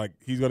 Looks like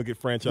he's going to get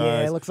franchised.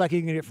 Yeah, it looks like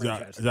he's going to get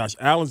franchised. Josh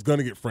Allen's going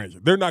to get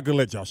franchised. They're not going to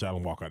let Josh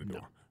Allen walk out the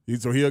door.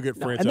 So he'll get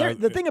franchised.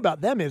 And the thing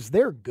about them is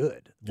they're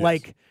good. Yes.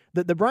 Like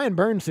the Brian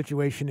Burns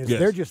situation is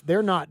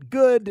they're not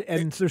good,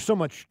 and there's so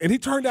much. And he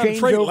turned down a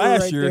trade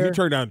last year. There. He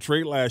turned down a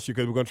trade last year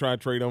because we're going to try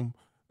and trade him.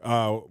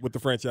 with the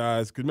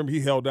franchise. Because remember,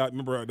 he held out.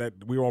 Remember that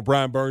we were on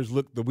Brian Burns'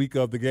 look the week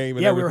of the game.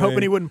 And yeah, we were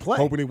hoping he wouldn't play.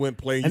 Hoping he wouldn't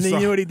play. And then you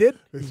know what he did?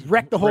 He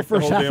wrecked the whole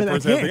first half of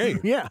that game.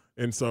 Yeah.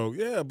 And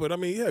so, but I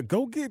mean,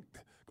 go get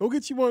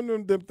you one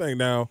of them things.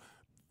 Now,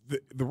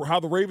 how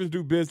the Ravens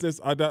do business,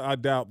 I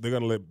doubt they're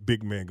going to let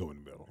big man go in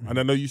the middle. And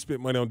I know you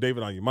spent money on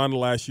David Onyemata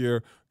last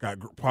year, got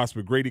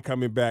possibly Grady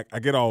coming back. I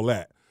get all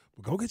that.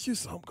 But go get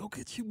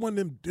you one of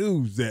them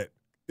dudes that,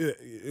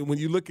 when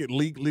you look at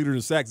league leaders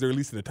in sacks, they're at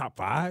least in the top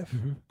 5.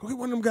 Mm-hmm. Go get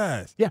one of them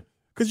guys. Yeah.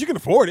 Because you can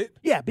afford it.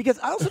 Yeah, because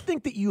I also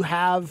think that you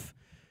have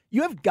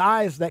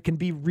guys that can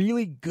be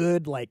really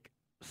good, like,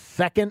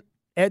 second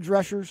edge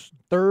rushers,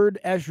 third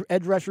edge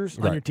rushers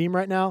on your team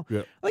right now.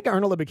 Yeah. I think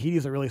Arnold Ebiketie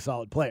is a really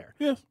solid player.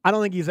 Yeah. I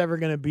don't think he's ever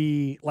going to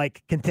be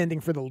like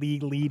contending for the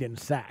league lead in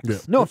sacks. Yeah.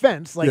 No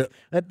offense,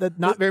 that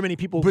not very many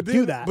people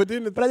do that.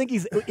 But I think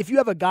if you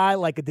have a guy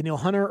like a Danielle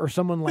Hunter or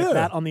someone like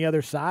that on the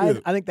other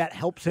side, I think that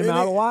helps him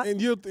out a lot.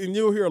 And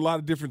you'll hear a lot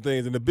of different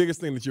things. And the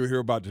biggest thing that you'll hear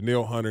about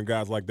Danielle Hunter and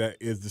guys like that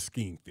is the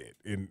scheme fit,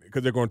 and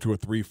because they're going to a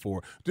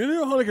 3-4.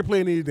 Danielle Hunter can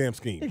play in any damn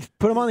scheme. Just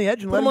put him on the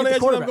edge and let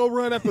him go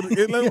run after.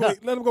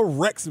 Let him go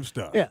wreck some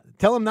stuff. Yeah,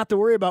 tell him not to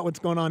worry about what's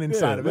going on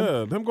inside of him. Yeah,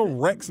 let him go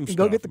wreck some stuff.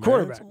 Go get the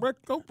quarterback.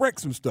 Go wreck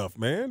some stuff,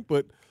 man.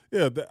 But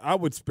I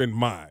would spend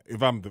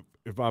if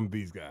I'm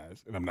these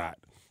guys, and I'm not.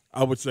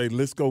 I would say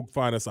let's go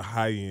find us a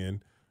high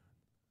end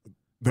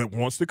that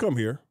wants to come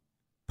here,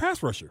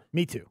 pass rusher.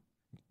 Me too.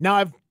 Now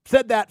I've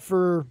said that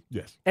for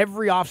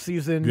every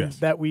offseason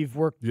that we've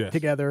worked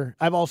together.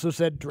 I've also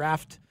said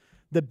draft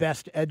the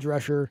best edge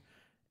rusher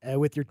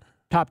with your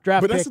top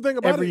draft pick. But pick that's the thing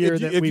about every it. year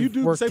that we've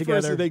worked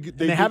together.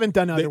 They haven't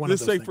done either one of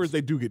those things. Let's say first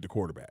they do get the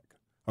quarterback.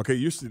 Okay,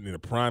 you're sitting in a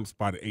prime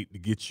spot at 8 to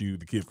get you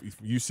the kid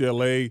from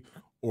UCLA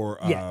or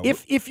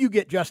if you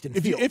get Justin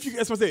Fields.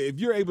 That's what I say. If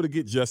you're able to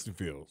get Justin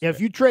Fields,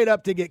 if you trade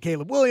up to get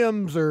Caleb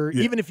Williams, or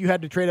even if you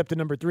had to trade up to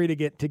number 3 to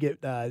get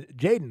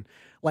Jaden,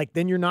 like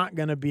then you're not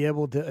going to be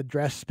able to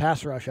address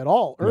pass rush at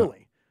all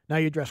early. No. Now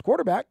you address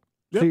quarterback,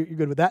 so you're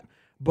good with that.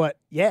 But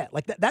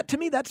like that to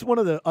me, that's one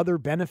of the other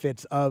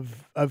benefits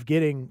of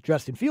getting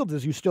Justin Fields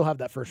is you still have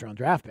that first round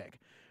draft pick.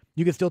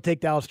 You can still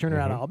take Dallas Turner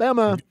out of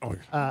Alabama.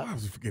 I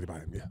was forgetting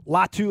about him. Yeah,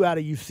 Latu out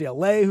of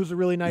UCLA, who's a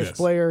really nice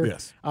player.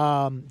 Yes.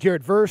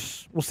 Jared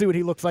Verse, we'll see what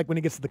he looks like when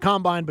he gets to the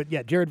combine. But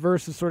yeah, Jared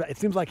Verse is it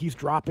seems like he's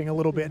dropping a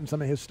little bit in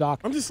some of his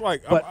stock. I'm just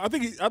like, I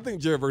think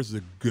Jared Verse is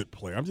a good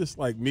player. I'm just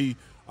like me.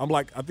 I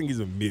think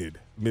he's a mid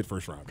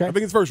first rounder. Okay. I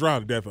think it's first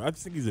rounder definitely. I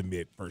just think he's a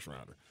mid first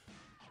rounder.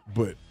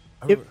 But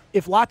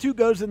if Latu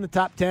goes in the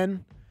top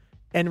 10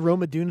 and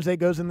Roma Dunze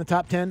goes in the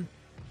top 10.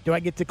 Do I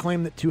get to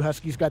claim that 2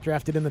 Huskies got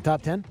drafted in the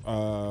top 10?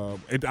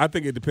 I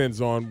think it depends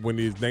on when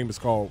his name is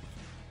called.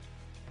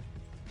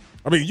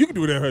 I mean, you can do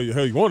whatever the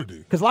hell you want to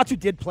do. Because Latu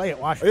did play at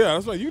Washington. Yeah,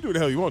 that's right. You can do what the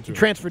hell you want to. He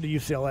transferred to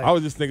UCLA. I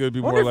was just thinking it would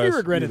be more or less. If you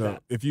regretted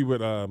that. If you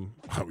would,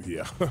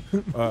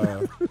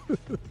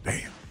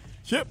 damn.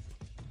 Chip.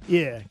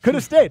 Yeah, could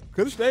have stayed.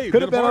 Could have stayed.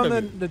 Could have been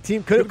on the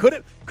team. Could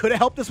have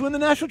helped us win the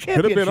national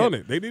championship. Could have been on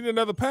it. They needed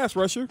another pass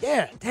rusher.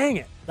 Yeah, dang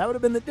it. That would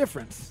have been the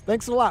difference.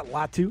 Thanks a lot,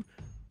 Latu.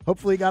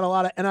 Hopefully, he got a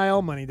lot of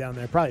NIL money down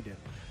there. Probably did.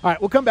 All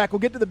right, we'll come back. We'll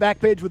get to the back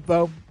page with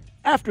Bo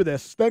after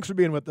this. Thanks for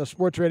being with us.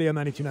 Sports Radio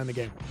 92.9 The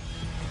Game.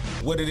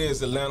 What it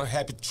is, Atlanta.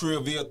 Happy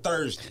Trillville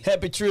Thursday.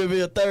 Happy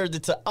Trillville Thursday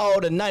to all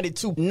the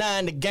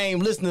 92.9 The Game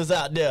listeners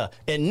out there.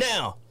 And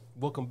now,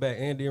 welcome back,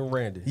 Andy and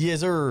Randy. Yes,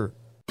 sir.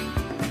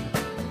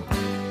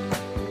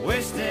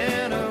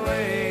 Wasting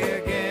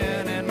away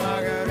again in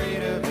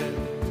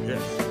Margaritaville.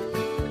 Yes.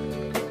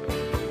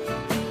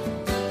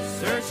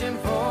 Searching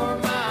for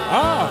my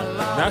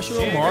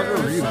National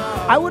Margarita.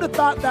 I would have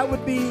thought that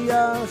would be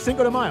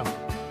Cinco de Mayo.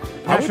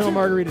 National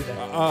Margarita Day.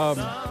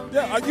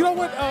 You know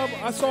what?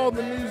 I saw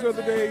the news the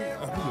other day.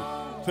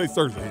 Today's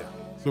Thursday, yeah.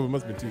 So it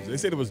must have been Tuesday. They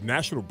said it was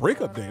National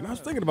Breakup Day. And I was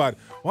thinking about it.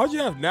 Why would you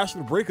have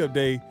National Breakup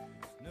Day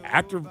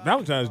after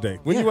Valentine's Day?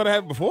 Wouldn't you want to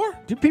have it before?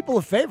 Do people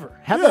a favor.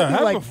 Have that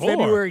be like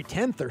February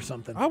 10th or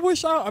something. I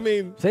wish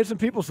save some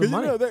people some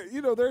money.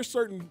 There's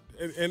certain,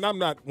 and I'm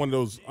not one of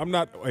those, I'm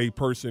not a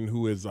person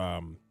who is, what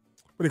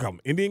do you call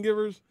them, Indian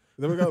givers?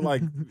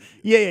 Like,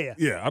 yeah.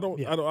 I don't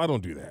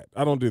do that.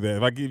 I don't do that.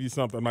 If I give you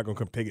something, I'm not gonna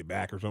come take it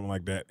back or something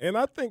like that. And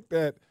I think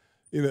that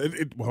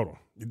hold on,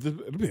 it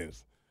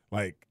depends.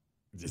 Like,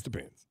 it just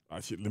depends.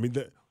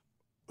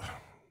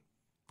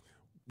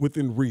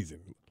 Within reason.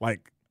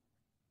 Like,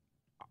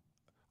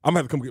 I'm gonna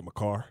have to come get my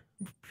car.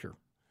 Sure.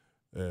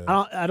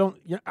 I don't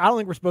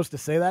think we're supposed to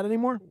say that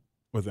anymore.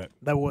 What's that?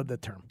 That was the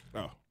term.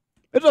 Oh,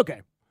 it's okay.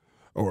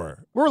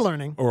 Or we're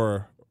learning.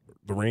 Or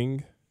the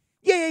ring.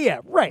 Yeah,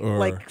 right. Or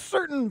like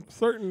certain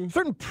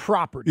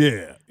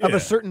property of a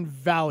certain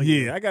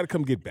value. Yeah, I got to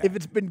come get back. If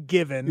it's been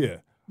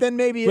given, then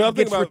maybe it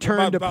gets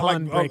returned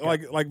upon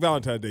breakup. Like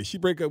Valentine's Day. She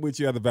break up with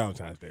you on the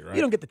Valentine's Day, right?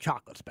 You don't get the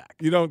chocolates back.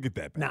 You don't get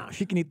that back. Nah,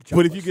 she can eat the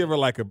chocolates. But if you give her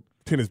like a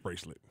tennis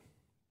bracelet.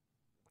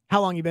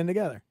 How long you been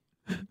together?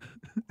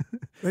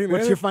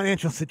 What's your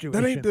financial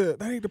situation?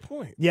 That ain't the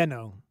point. Yeah,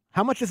 no.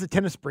 How much does a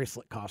tennis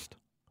bracelet cost?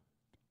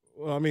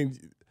 Well, I mean,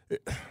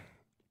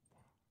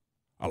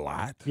 a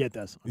lot. Yeah, it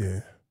does. Okay.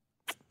 Yeah.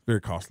 Very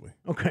costly.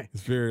 Okay.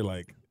 It's very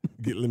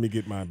Let me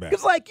get mine back.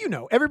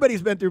 Because,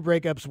 everybody's been through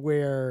breakups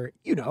where,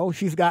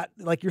 she's got,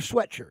 your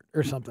sweatshirt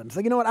or something. It's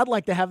like, you know what? I'd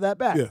like to have that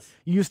back. Yes.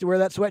 You used to wear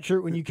that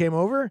sweatshirt when you came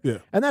over. Yeah.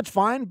 And that's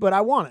fine, but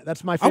I want it.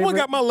 That's my favorite. I want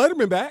to got my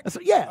Letterman back.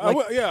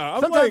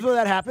 Sometimes when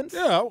that happens.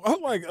 Yeah. I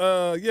was like,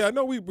 I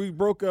know we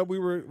broke up. We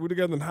were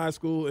together in high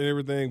school and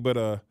everything,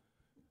 but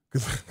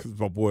because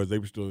my boys, they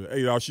were still,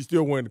 hey, she's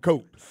still wearing the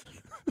coat.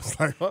 It's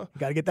like, huh?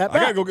 Got to get that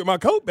back. I got to go get my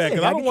coat back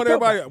because I don't want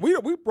everybody.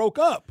 We broke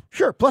up.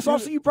 Sure. Plus,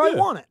 also, you probably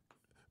want it.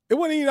 It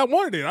wasn't even I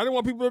wanted it. I didn't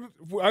want people.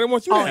 I didn't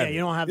want you to have it.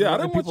 You don't have. I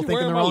didn't want you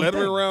wearing my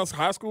Letterman around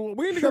high school.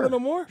 We ain't together no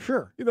more.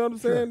 Sure. You know what I'm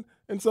saying?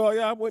 And so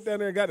I went down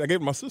there and got it. I gave it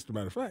to my sister,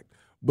 matter of fact.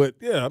 But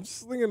yeah, I'm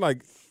just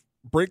thinking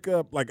break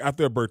up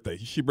after a birthday.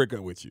 She break up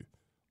with you.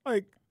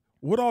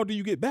 What all do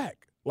you get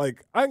back? I ain't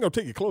gonna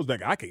take your clothes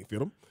back. I can't fit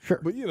them. Sure.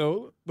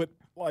 But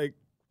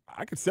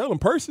I could sell them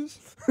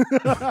purses.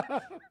 I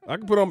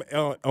can put them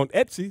on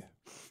Etsy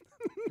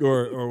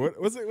or what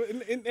was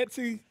it in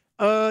Etsy?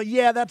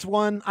 Yeah, that's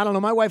one. I don't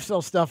know. My wife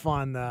sells stuff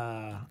on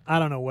I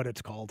don't know what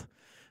it's called.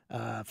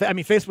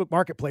 Facebook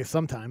Marketplace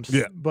sometimes.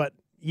 Yeah. But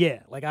yeah,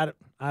 I don't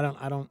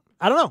know.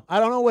 I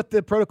don't know what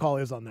the protocol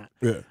is on that.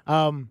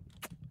 Yeah.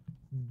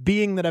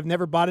 Being that I've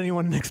never bought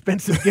anyone an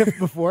expensive gift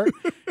before,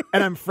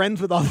 and I'm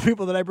friends with all the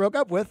people that I broke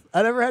up with,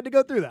 I never had to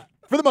go through that.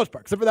 For the most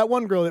part, except for that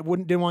one girl that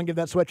didn't want to give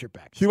that sweatshirt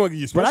back. She wanted to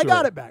give you a sweatshirt. But I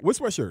got it back. What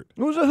sweatshirt?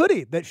 It was a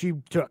hoodie that she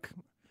took.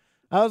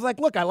 I was like,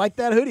 look, I like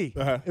that hoodie.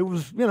 Uh-huh. It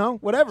was,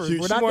 whatever.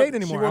 We're not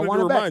dating anymore. I want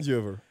to remind you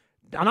of her.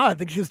 I don't know. I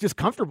think she was just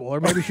comfortable, or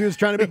maybe she was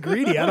trying to be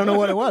greedy. I don't know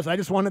what it was. I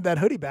just wanted that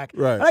hoodie back.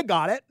 Right. And I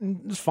got it, and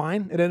it was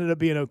fine. It ended up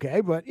being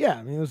okay. But,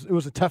 yeah, it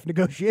was a tough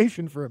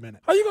negotiation for a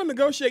minute. How are you going to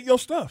negotiate your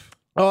stuff?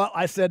 Oh,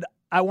 I said,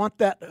 I want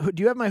that.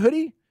 Do you have my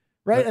hoodie?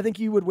 Right? I think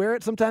you would wear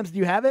it sometimes. Do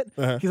you have it?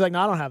 Uh-huh. He's like, no,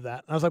 I don't have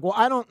that. And I was like, well,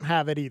 I don't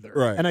have it either.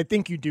 Right. And I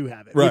think you do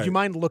have it. Right. Would you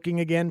mind looking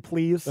again,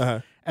 please?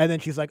 Uh-huh. And then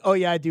she's like, oh,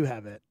 yeah, I do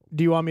have it.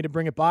 Do you want me to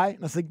bring it by? And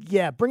I was like,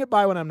 yeah, bring it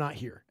by when I'm not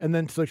here. And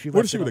then so she left.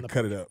 What if she would have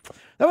cut it up?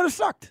 That would have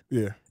sucked.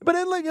 Yeah. But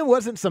it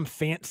wasn't some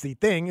fancy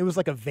thing. It was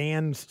like a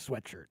Vans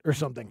sweatshirt or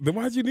something. Then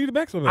why'd you need it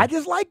back so much? I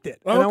just liked it,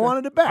 and I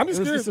wanted it back. I'm just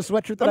it was curious. just a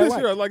sweatshirt that I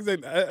liked. Like I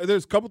said,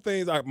 there's a couple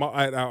things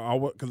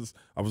because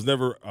I was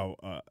never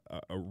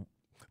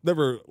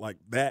never like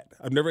that.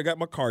 I've never got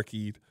my car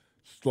keyed,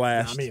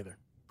 slashed, me either.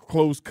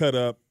 Clothes cut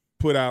up,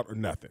 put out, or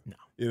nothing.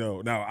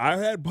 No. Now I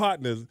had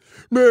partners.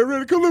 Man,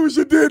 Randy, come look what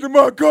you did to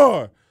my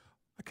car.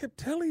 I kept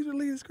telling you to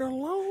leave this girl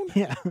alone.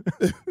 Yeah.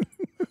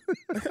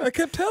 I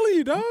kept telling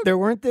you, dog. There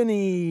weren't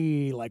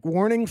any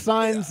warning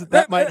signs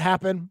that might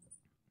happen.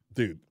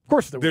 Dude. Of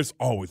course there were. There's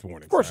always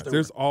warning signs.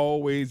 There's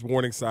always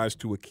warning signs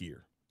to a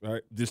keyer.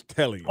 Right? Just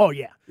telling you. Oh,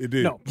 yeah. It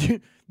did. No.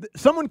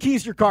 Someone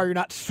keys your car, you're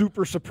not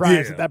super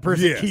surprised that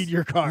person keyed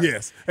your car.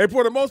 Yes. And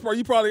for the most part,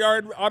 you probably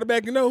already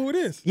automatically know who it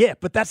is. Yeah,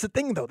 but that's the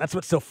thing, though. That's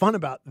what's so fun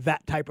about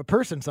that type of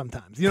person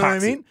sometimes. You know what I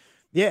mean?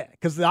 Yeah,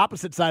 because the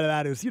opposite side of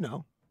that is,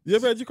 You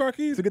ever had your car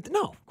keys? It's a good thing.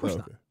 No, of course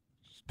not.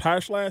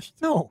 Tire slashed?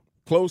 No.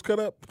 Clothes cut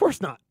up? Of course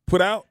not.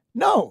 Put out?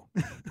 No.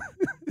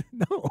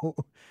 No.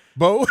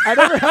 Bo? I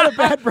never had a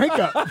bad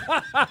breakup.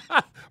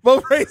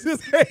 Bo raised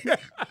his hand.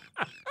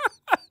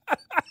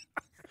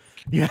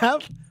 You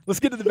have? Let's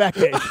get to the back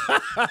page.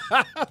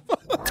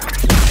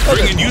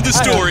 Bringing you the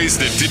stories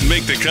that didn't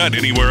make the cut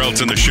anywhere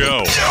else in the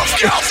show.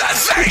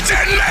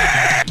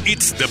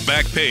 It's the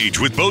back page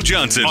with Bo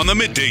Johnson on the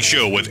Midday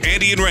Show with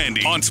Andy and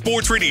Randy on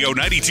Sports Radio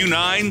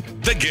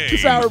 92.9 The Game.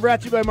 This hour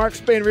brought to you by Mark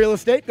Spain Real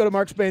Estate. Go to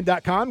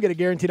markspain.com. Get a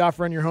guaranteed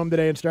offer on your home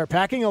today and start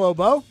packing. Hello,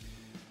 Bo.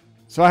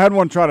 So I had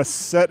one try to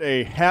set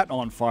a hat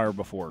on fire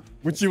before.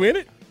 Was you in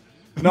it?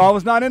 No, I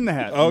was not in the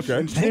hat. Okay.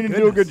 And she didn't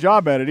do a good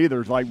job at it either.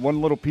 It's like one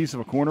little piece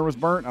of a corner was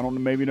burnt. I don't know,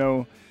 maybe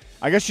no.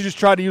 I guess she just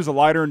tried to use a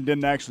lighter and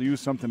didn't actually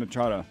use something to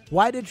try to.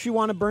 Why did she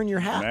want to burn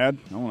your hat? Mad?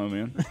 I don't know,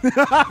 man.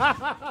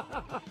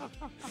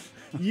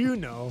 You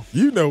know.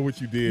 You know what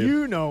you did.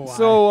 You know why.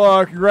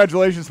 So,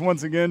 congratulations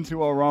once again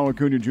to Ronald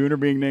Acuna Jr.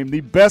 being named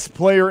the best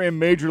player in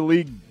Major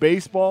League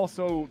Baseball.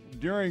 So,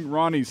 during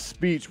Ronnie's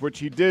speech, which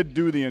he did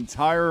do the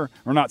entire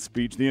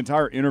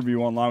interview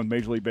online with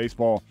Major League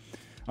Baseball,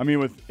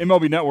 with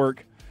MLB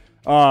Network,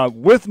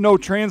 with no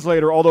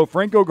translator, although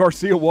Franco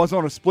Garcia was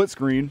on a split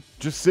screen,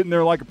 just sitting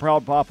there like a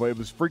proud papa. It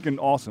was freaking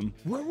awesome.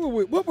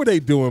 What were they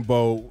doing,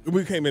 Bo?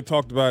 We came and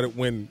talked about it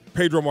when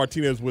Pedro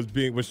Martinez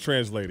was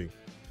translating.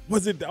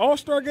 Was it the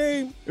All-Star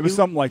game? It was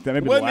something like that.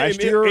 Maybe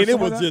last year. And it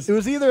was just. It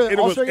was either the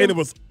All-Star game. And it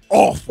was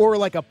awful. Or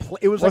like a playoff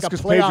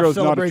Pedro's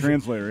celebration. Not a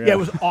translator. Yeah, it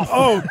was awful.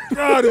 Oh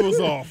God, it was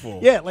awful.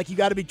 Yeah, like you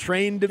got to be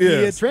trained to be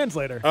a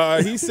translator.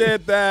 He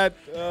said that.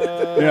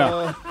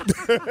 Yeah.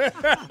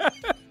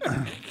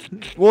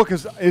 Well,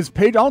 because I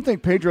don't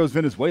think Pedro's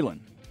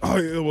Venezuelan. Oh,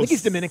 it was I think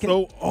he's Dominican.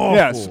 So awful.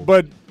 Yes,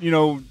 but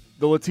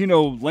the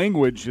Latino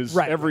language is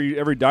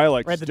every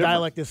dialect. Right, is the different.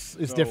 dialect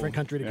is different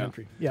country to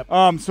country. Yep.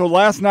 So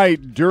last night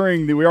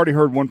we already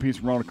heard one piece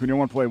from Ronald Acuna. I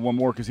want to play one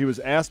more because he was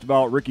asked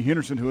about Ricky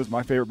Henderson, who is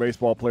my favorite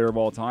baseball player of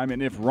all time,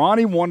 and if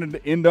Ronnie wanted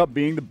to end up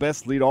being the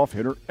best leadoff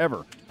hitter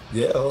ever.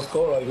 Yeah, of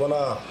course.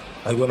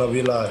 I wanna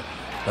be like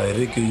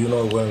Ricky.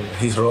 When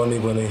he's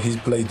running, when he's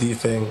play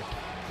defense,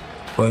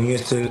 when you're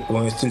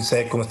still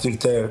second, still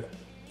third,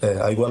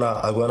 I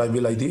wanna be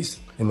like this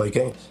in my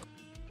games.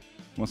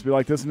 He wants to be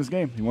like this in his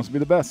game. He wants to be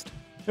the best.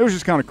 It was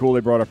just kind of cool they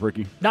brought up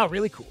Ricky. No,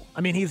 really cool.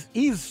 I mean,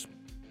 he's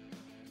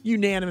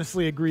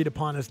unanimously agreed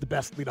upon as the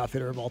best leadoff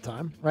hitter of all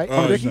time, right?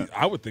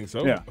 I would think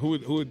so. Yeah. Who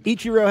would?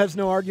 Ichiro has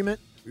no argument.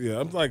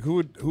 Yeah, I'm like,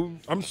 who?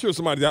 I'm sure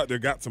somebody out there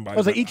got somebody. I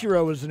was like,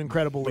 Ichiro was an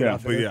incredible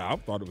leadoff hitter. But yeah,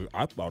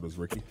 I thought it was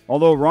Ricky.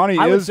 Although Ronnie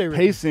is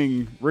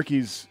pacing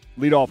Ricky's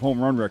leadoff home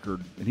run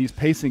record, and he's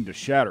pacing to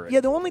shatter it. Yeah,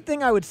 the only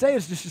thing I would say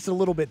is just a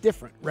little bit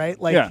different, right?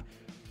 Like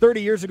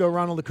 30 years ago,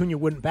 Ronald Acuna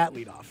wouldn't bat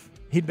leadoff.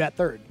 He'd bat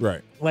third.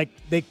 Right. Like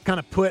they kind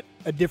of put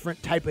a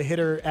different type of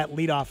hitter at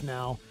leadoff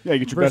now. Yeah, you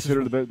get your best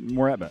hitter the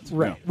more at-bats.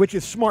 Right, Yeah. which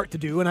is smart to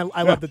do, and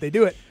I love that they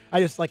do it. I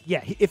just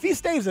if he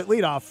stays at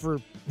leadoff for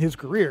his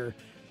career,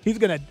 he's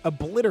going to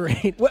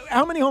obliterate.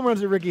 How many home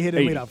runs did Ricky hit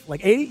in leadoff?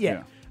 Like 80?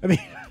 Yeah. I mean,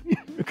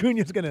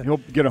 Acuna's going to. He'll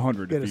get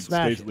 100 if he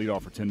smash stays at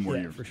leadoff for 10 more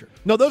years. For sure.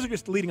 No, those are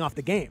just leading off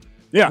the game.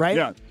 Yeah, right?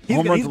 yeah. He's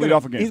Home runs to lead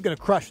off a game. He's going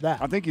to crush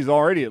that. I think he's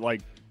already at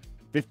like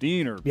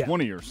 15 or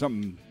 20 or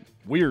something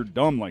weird,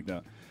 dumb like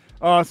that.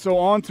 So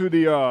on to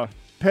the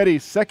petty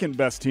second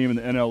best team in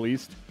the NL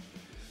East.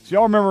 So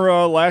y'all remember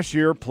last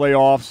year,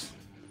 playoffs,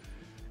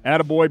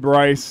 attaboy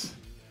Bryce.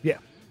 Yeah.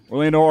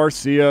 Orlando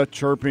Arcia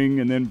chirping,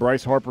 and then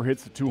Bryce Harper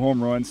hits the 2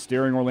 home runs,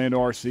 staring Orlando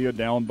Arcia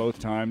down both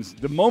times.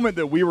 The moment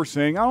that we were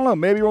saying, I don't know,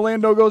 maybe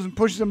Orlando goes and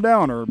pushes him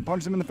down or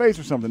punches him in the face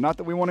or something. Not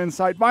that we want to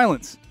incite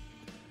violence.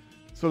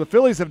 So the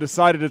Phillies have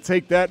decided to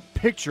take that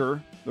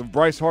picture of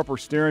Bryce Harper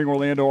staring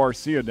Orlando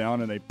Arcia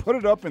down, and they put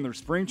it up in their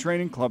spring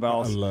training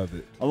clubhouse. I love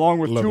it. Along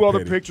with 2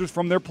 other pictures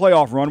from their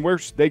playoff run, where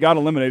they got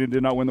eliminated,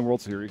 did not win the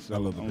World Series. So I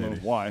don't know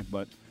why,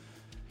 but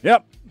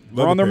yep,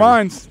 we're on their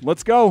minds.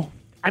 Let's go.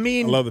 I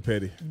mean, I love the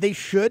petty. They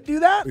should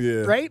do that,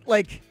 right?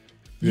 Like,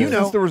 you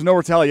know, since there was no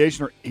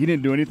retaliation or he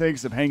didn't do anything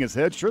except hang his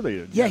head. Sure, they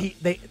did. Yeah, he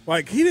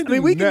didn't. I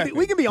mean,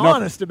 we can be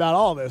honest about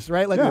all this,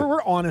 right? Like,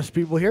 we're honest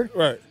people here,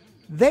 right?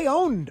 They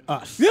owned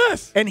us.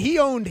 Yes. And he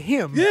owned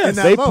him. Yes.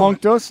 They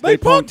punked us. They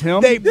punked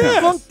him. They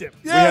punked him.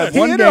 Yes.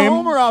 He hit a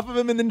homer off of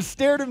him and then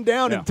stared him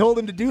down and told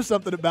him to do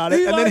something about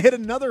it, and then hit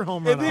another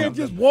home run. And then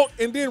just walked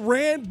and then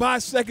ran by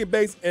second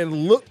base and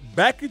looked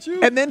back at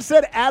you. And then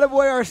said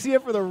attaboy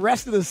Arcia for the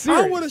rest of the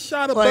series. I would have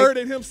shot a bird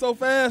at him so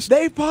fast.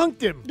 They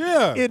punked him.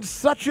 Yeah. In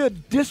such a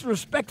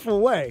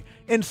disrespectful way.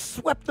 And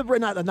swept the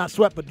Braves, not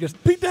swept, but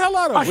just beat the hell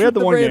out of him. We had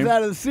the Braves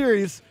out of the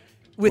series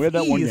with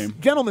that ease. One game.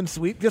 Gentleman's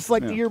sweep, just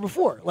like the year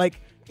before. Like,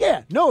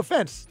 yeah, no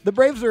offense. The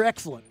Braves are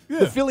excellent. Yeah.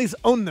 The Phillies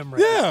own them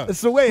right now. That's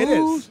the way it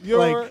is.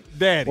 Your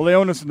daddy. Well, they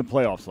owned us in the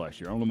playoffs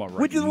last year. I don't know about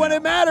right Which is now. when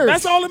it matters.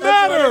 That's all that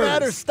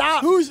matters.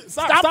 Stop.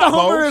 Stop the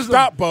homerism.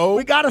 Stop, Bo.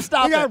 We got to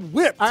stop We got it.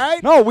 whipped. All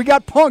right? No, we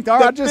got punked.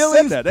 I just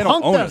Phillies said that. They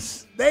don't punked own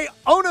us. They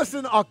own us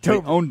in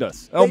October. They owned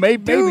us. Oh,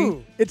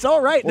 maybe. It's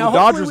all right. Well, now, the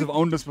Dodgers hopefully have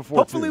owned us before,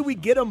 Hopefully too. we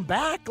get them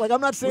back. Like,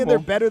 I'm not saying they're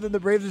better than the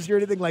Braves this year or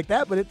anything like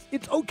that, but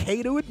it's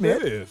okay to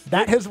admit It is.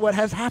 that is what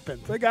has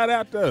happened. They got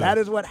out there. That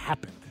is what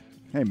happened.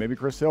 Hey, maybe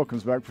Chris Sale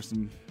comes back for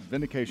some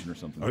vindication or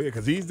something. Oh, yeah,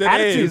 because he's that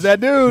Attitude. edge. He's that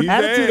dude. He's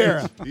Attitude the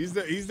era.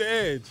 edge. He's the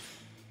edge.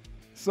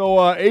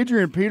 So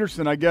Adrian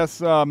Peterson, I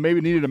guess,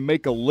 maybe needed to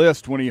make a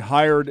list when he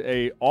hired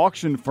a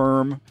auction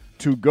firm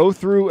to go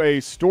through a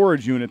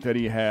storage unit that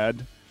he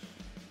had.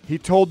 He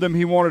told them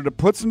he wanted to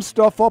put some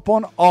stuff up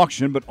on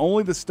auction, but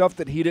only the stuff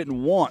that he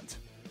didn't want.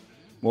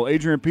 Well,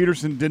 Adrian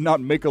Peterson did not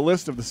make a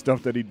list of the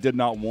stuff that he did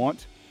not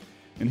want.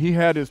 And he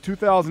had his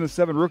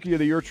 2007 Rookie of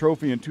the Year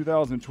trophy and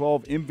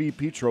 2012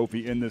 MVP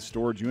trophy in this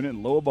storage unit.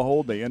 And lo and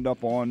behold, they end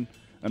up on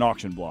an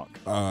auction block.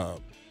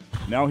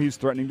 Now he's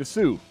threatening to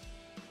sue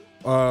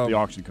the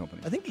auction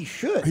company. I think he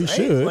should. He right?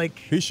 should. Like,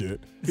 He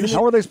should.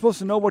 How are they supposed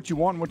to know what you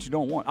want and what you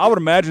don't want? I would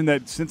imagine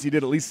that since he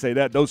did at least say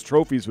that, those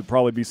trophies would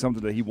probably be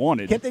something that he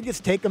wanted. can't they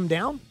just take them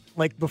down,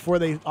 like, before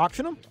they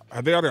auction them?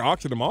 Have they already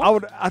auctioned them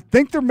off? I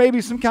think there may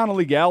be some kind of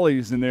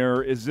legalities in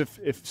there. Is if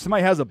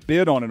somebody has a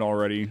bid on it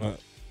already.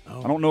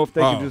 I don't know if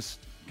they can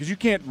just because you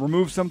can't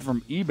remove something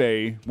from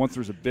eBay once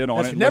there's a bid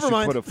on it. Never unless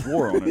mind. you put a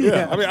floor on it.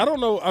 Yeah, I mean, I don't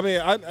know. I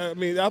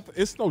mean,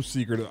 it's no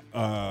secret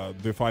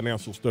the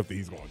financial stuff that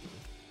he's going through.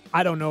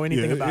 I don't know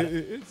anything about it.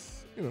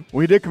 It's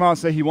Well, he did come out and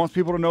say he wants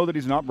people to know that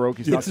he's not broke.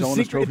 He's not It's a selling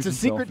his secret. trophies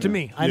It's a himself. secret to Yeah.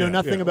 me. I know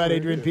nothing about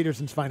Adrian Yeah.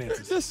 Peterson's finances.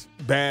 It's just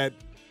bad.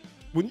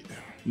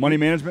 Money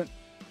management.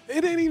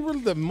 It ain't even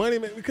really the money,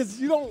 man, because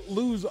you don't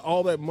lose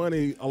all that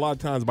money a lot of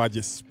times by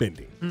just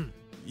spending.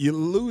 You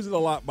lose it a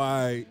lot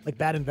by Like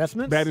bad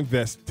investments?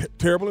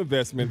 terrible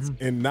investments,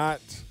 and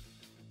not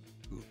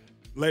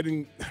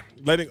letting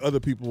other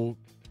people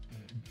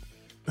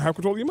have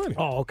control of your money.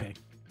 Oh, okay.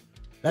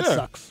 That Yeah.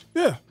 sucks.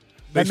 Yeah,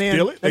 they That man,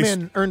 steal it. that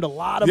man earned a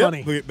lot of Yeah,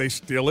 money. They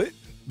steal it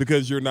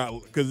because you're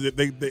not because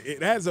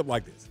it adds up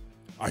like this.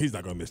 Oh, he's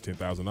not going to miss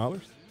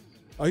 $10,000.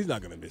 Oh, he's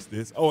not going to miss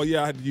this. Oh,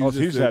 yeah, I had to use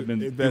this he's to had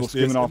been invest people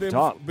skimming this. off And the then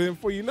top.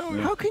 Before you know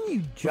it. How can you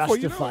Before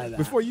you know justify it. that?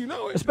 Before you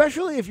know it.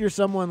 Especially if you're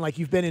someone like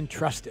you've been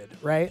entrusted,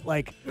 right?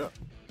 Like,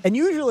 and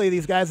usually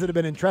these guys that have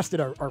been entrusted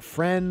are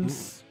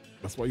friends.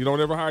 That's why you don't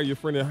ever hire your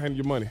friend to hand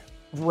you money.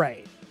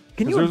 Right.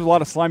 Because there's a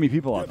lot of slimy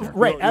people out there.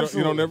 Right,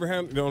 absolutely.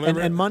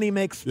 And money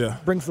brings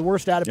the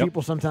worst out of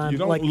people sometimes. You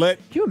don't can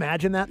you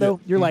imagine that, though?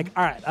 You're like,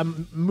 all right,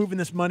 I'm moving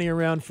this money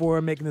around for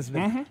him, making this.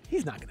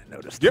 He's not going to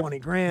notice 20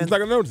 grand. He's not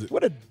going to notice it.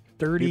 What a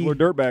dirty. People are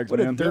dirtbags, What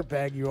man. a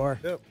dirtbag you are.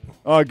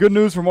 Good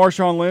news for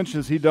Marshawn Lynch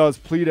is he does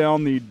plea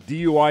down the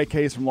DUI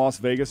case from Las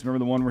Vegas.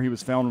 Remember the one where he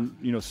was found,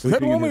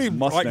 sleeping in his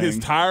Mustang? Like his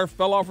tire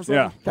fell off or something?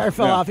 Yeah. Tire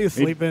fell off. He was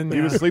sleeping.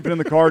 He was sleeping in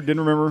the car.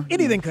 Didn't remember.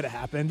 Anything could have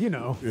happened.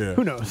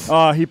 Who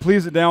knows? He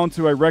pleads it down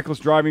to a reckless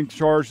driving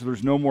charge, so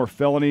there's no more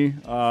felony.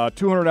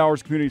 200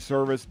 hours community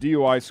service,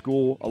 DUI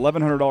school,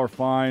 $1,100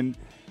 fine,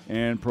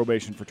 and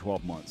probation for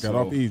 12 months. Got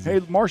off easy. Hey,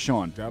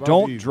 Marshawn,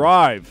 don't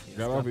drive.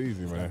 Got off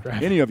easy, man.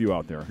 Any of you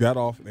out there. Got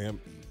off damn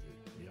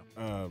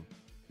easy.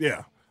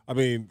 Yeah. I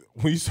mean,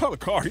 when you saw the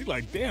car, you're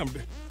like, damn.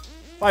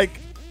 Like,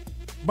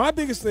 my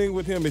biggest thing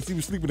with him is he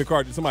was sleeping in the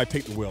car. Did somebody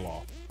take the wheel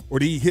off? Or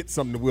did he hit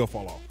something, the wheel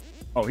fall off?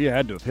 Oh, he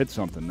had to have hit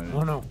something.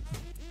 Oh, no.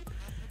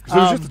 Because it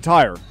was just a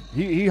tire.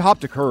 He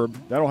hopped a curb.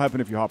 That'll happen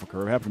if you hop a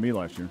curb. It happened to me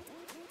last year.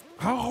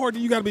 How hard do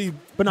you got to be?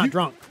 But not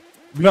drunk.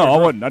 No, I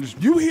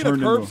wasn't. You hit a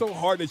curb so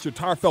hard that your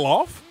tire fell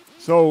off?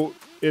 So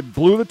it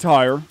blew the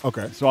tire.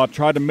 Okay. So I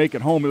tried to make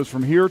it home. It was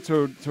from here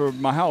to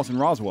my house in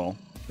Roswell.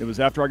 It was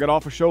after I got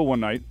off a show one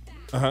night.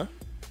 Uh-huh.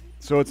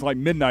 So it's like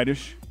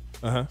midnight-ish.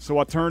 Uh-huh. So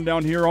I turned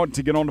down here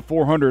to get on to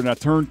 400, and I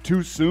turned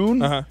too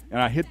soon, and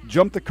I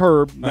jumped the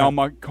curb. Now,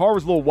 my car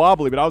was a little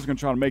wobbly, but I was going to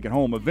try to make it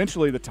home.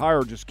 Eventually, the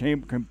tire just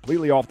came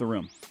completely off the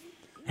rim.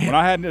 When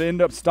I had to end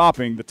up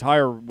stopping, the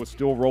tire was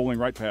still rolling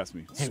right past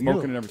me,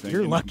 smoking and everything.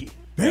 You're lucky.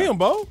 Damn,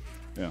 Bo.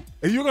 Yeah.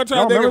 And you're going to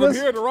try to take it from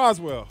here to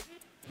Roswell.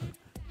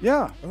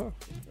 Yeah.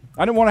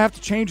 I didn't want to have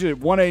to change it at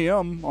 1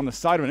 a.m. on the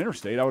side of an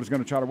interstate. I was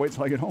going to try to wait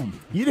till I get home.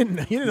 You didn't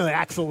know the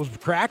axle was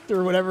cracked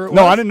or whatever it was?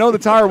 No, I didn't know the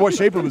tire, what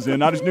shape it was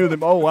in. I just knew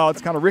that,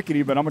 it's kind of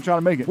rickety, but I'm going to try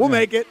to make it. We'll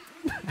make it.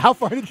 How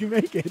far did you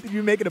make it? Did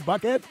you make it a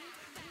Buckhead?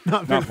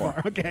 Not very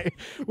far. Okay.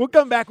 We'll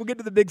come back. We'll get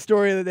to the big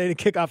story of the day to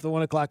kick off the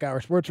 1 o'clock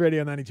hour. Sports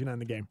Radio 92.9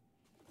 The Game.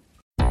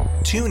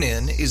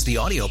 TuneIn is the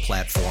audio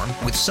platform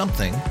with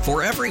something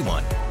for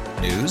everyone.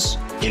 News.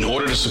 In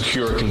order to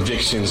secure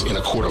convictions in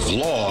a court of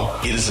law,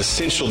 it is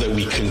essential that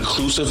we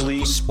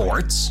conclusively.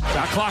 Sports.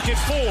 Shot clock at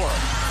 4.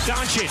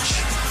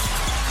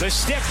 Doncic. The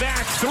step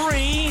back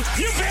 3.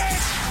 You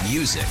bet.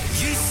 Music.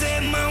 You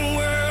set my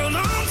world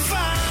on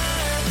fire.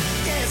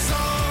 Yes,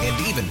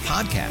 and even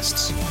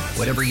podcasts.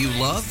 Whatever you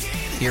love,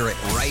 hear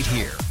it right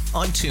here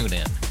on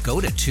TuneIn.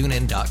 Go to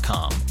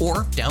TuneIn.com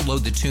or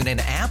download the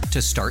TuneIn app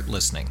to start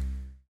listening.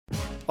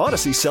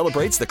 Odyssey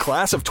celebrates the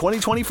class of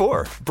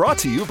 2024, brought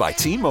to you by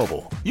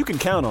T-Mobile. You can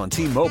count on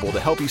T-Mobile to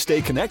help you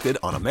stay connected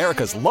on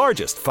America's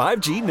largest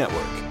 5G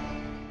network.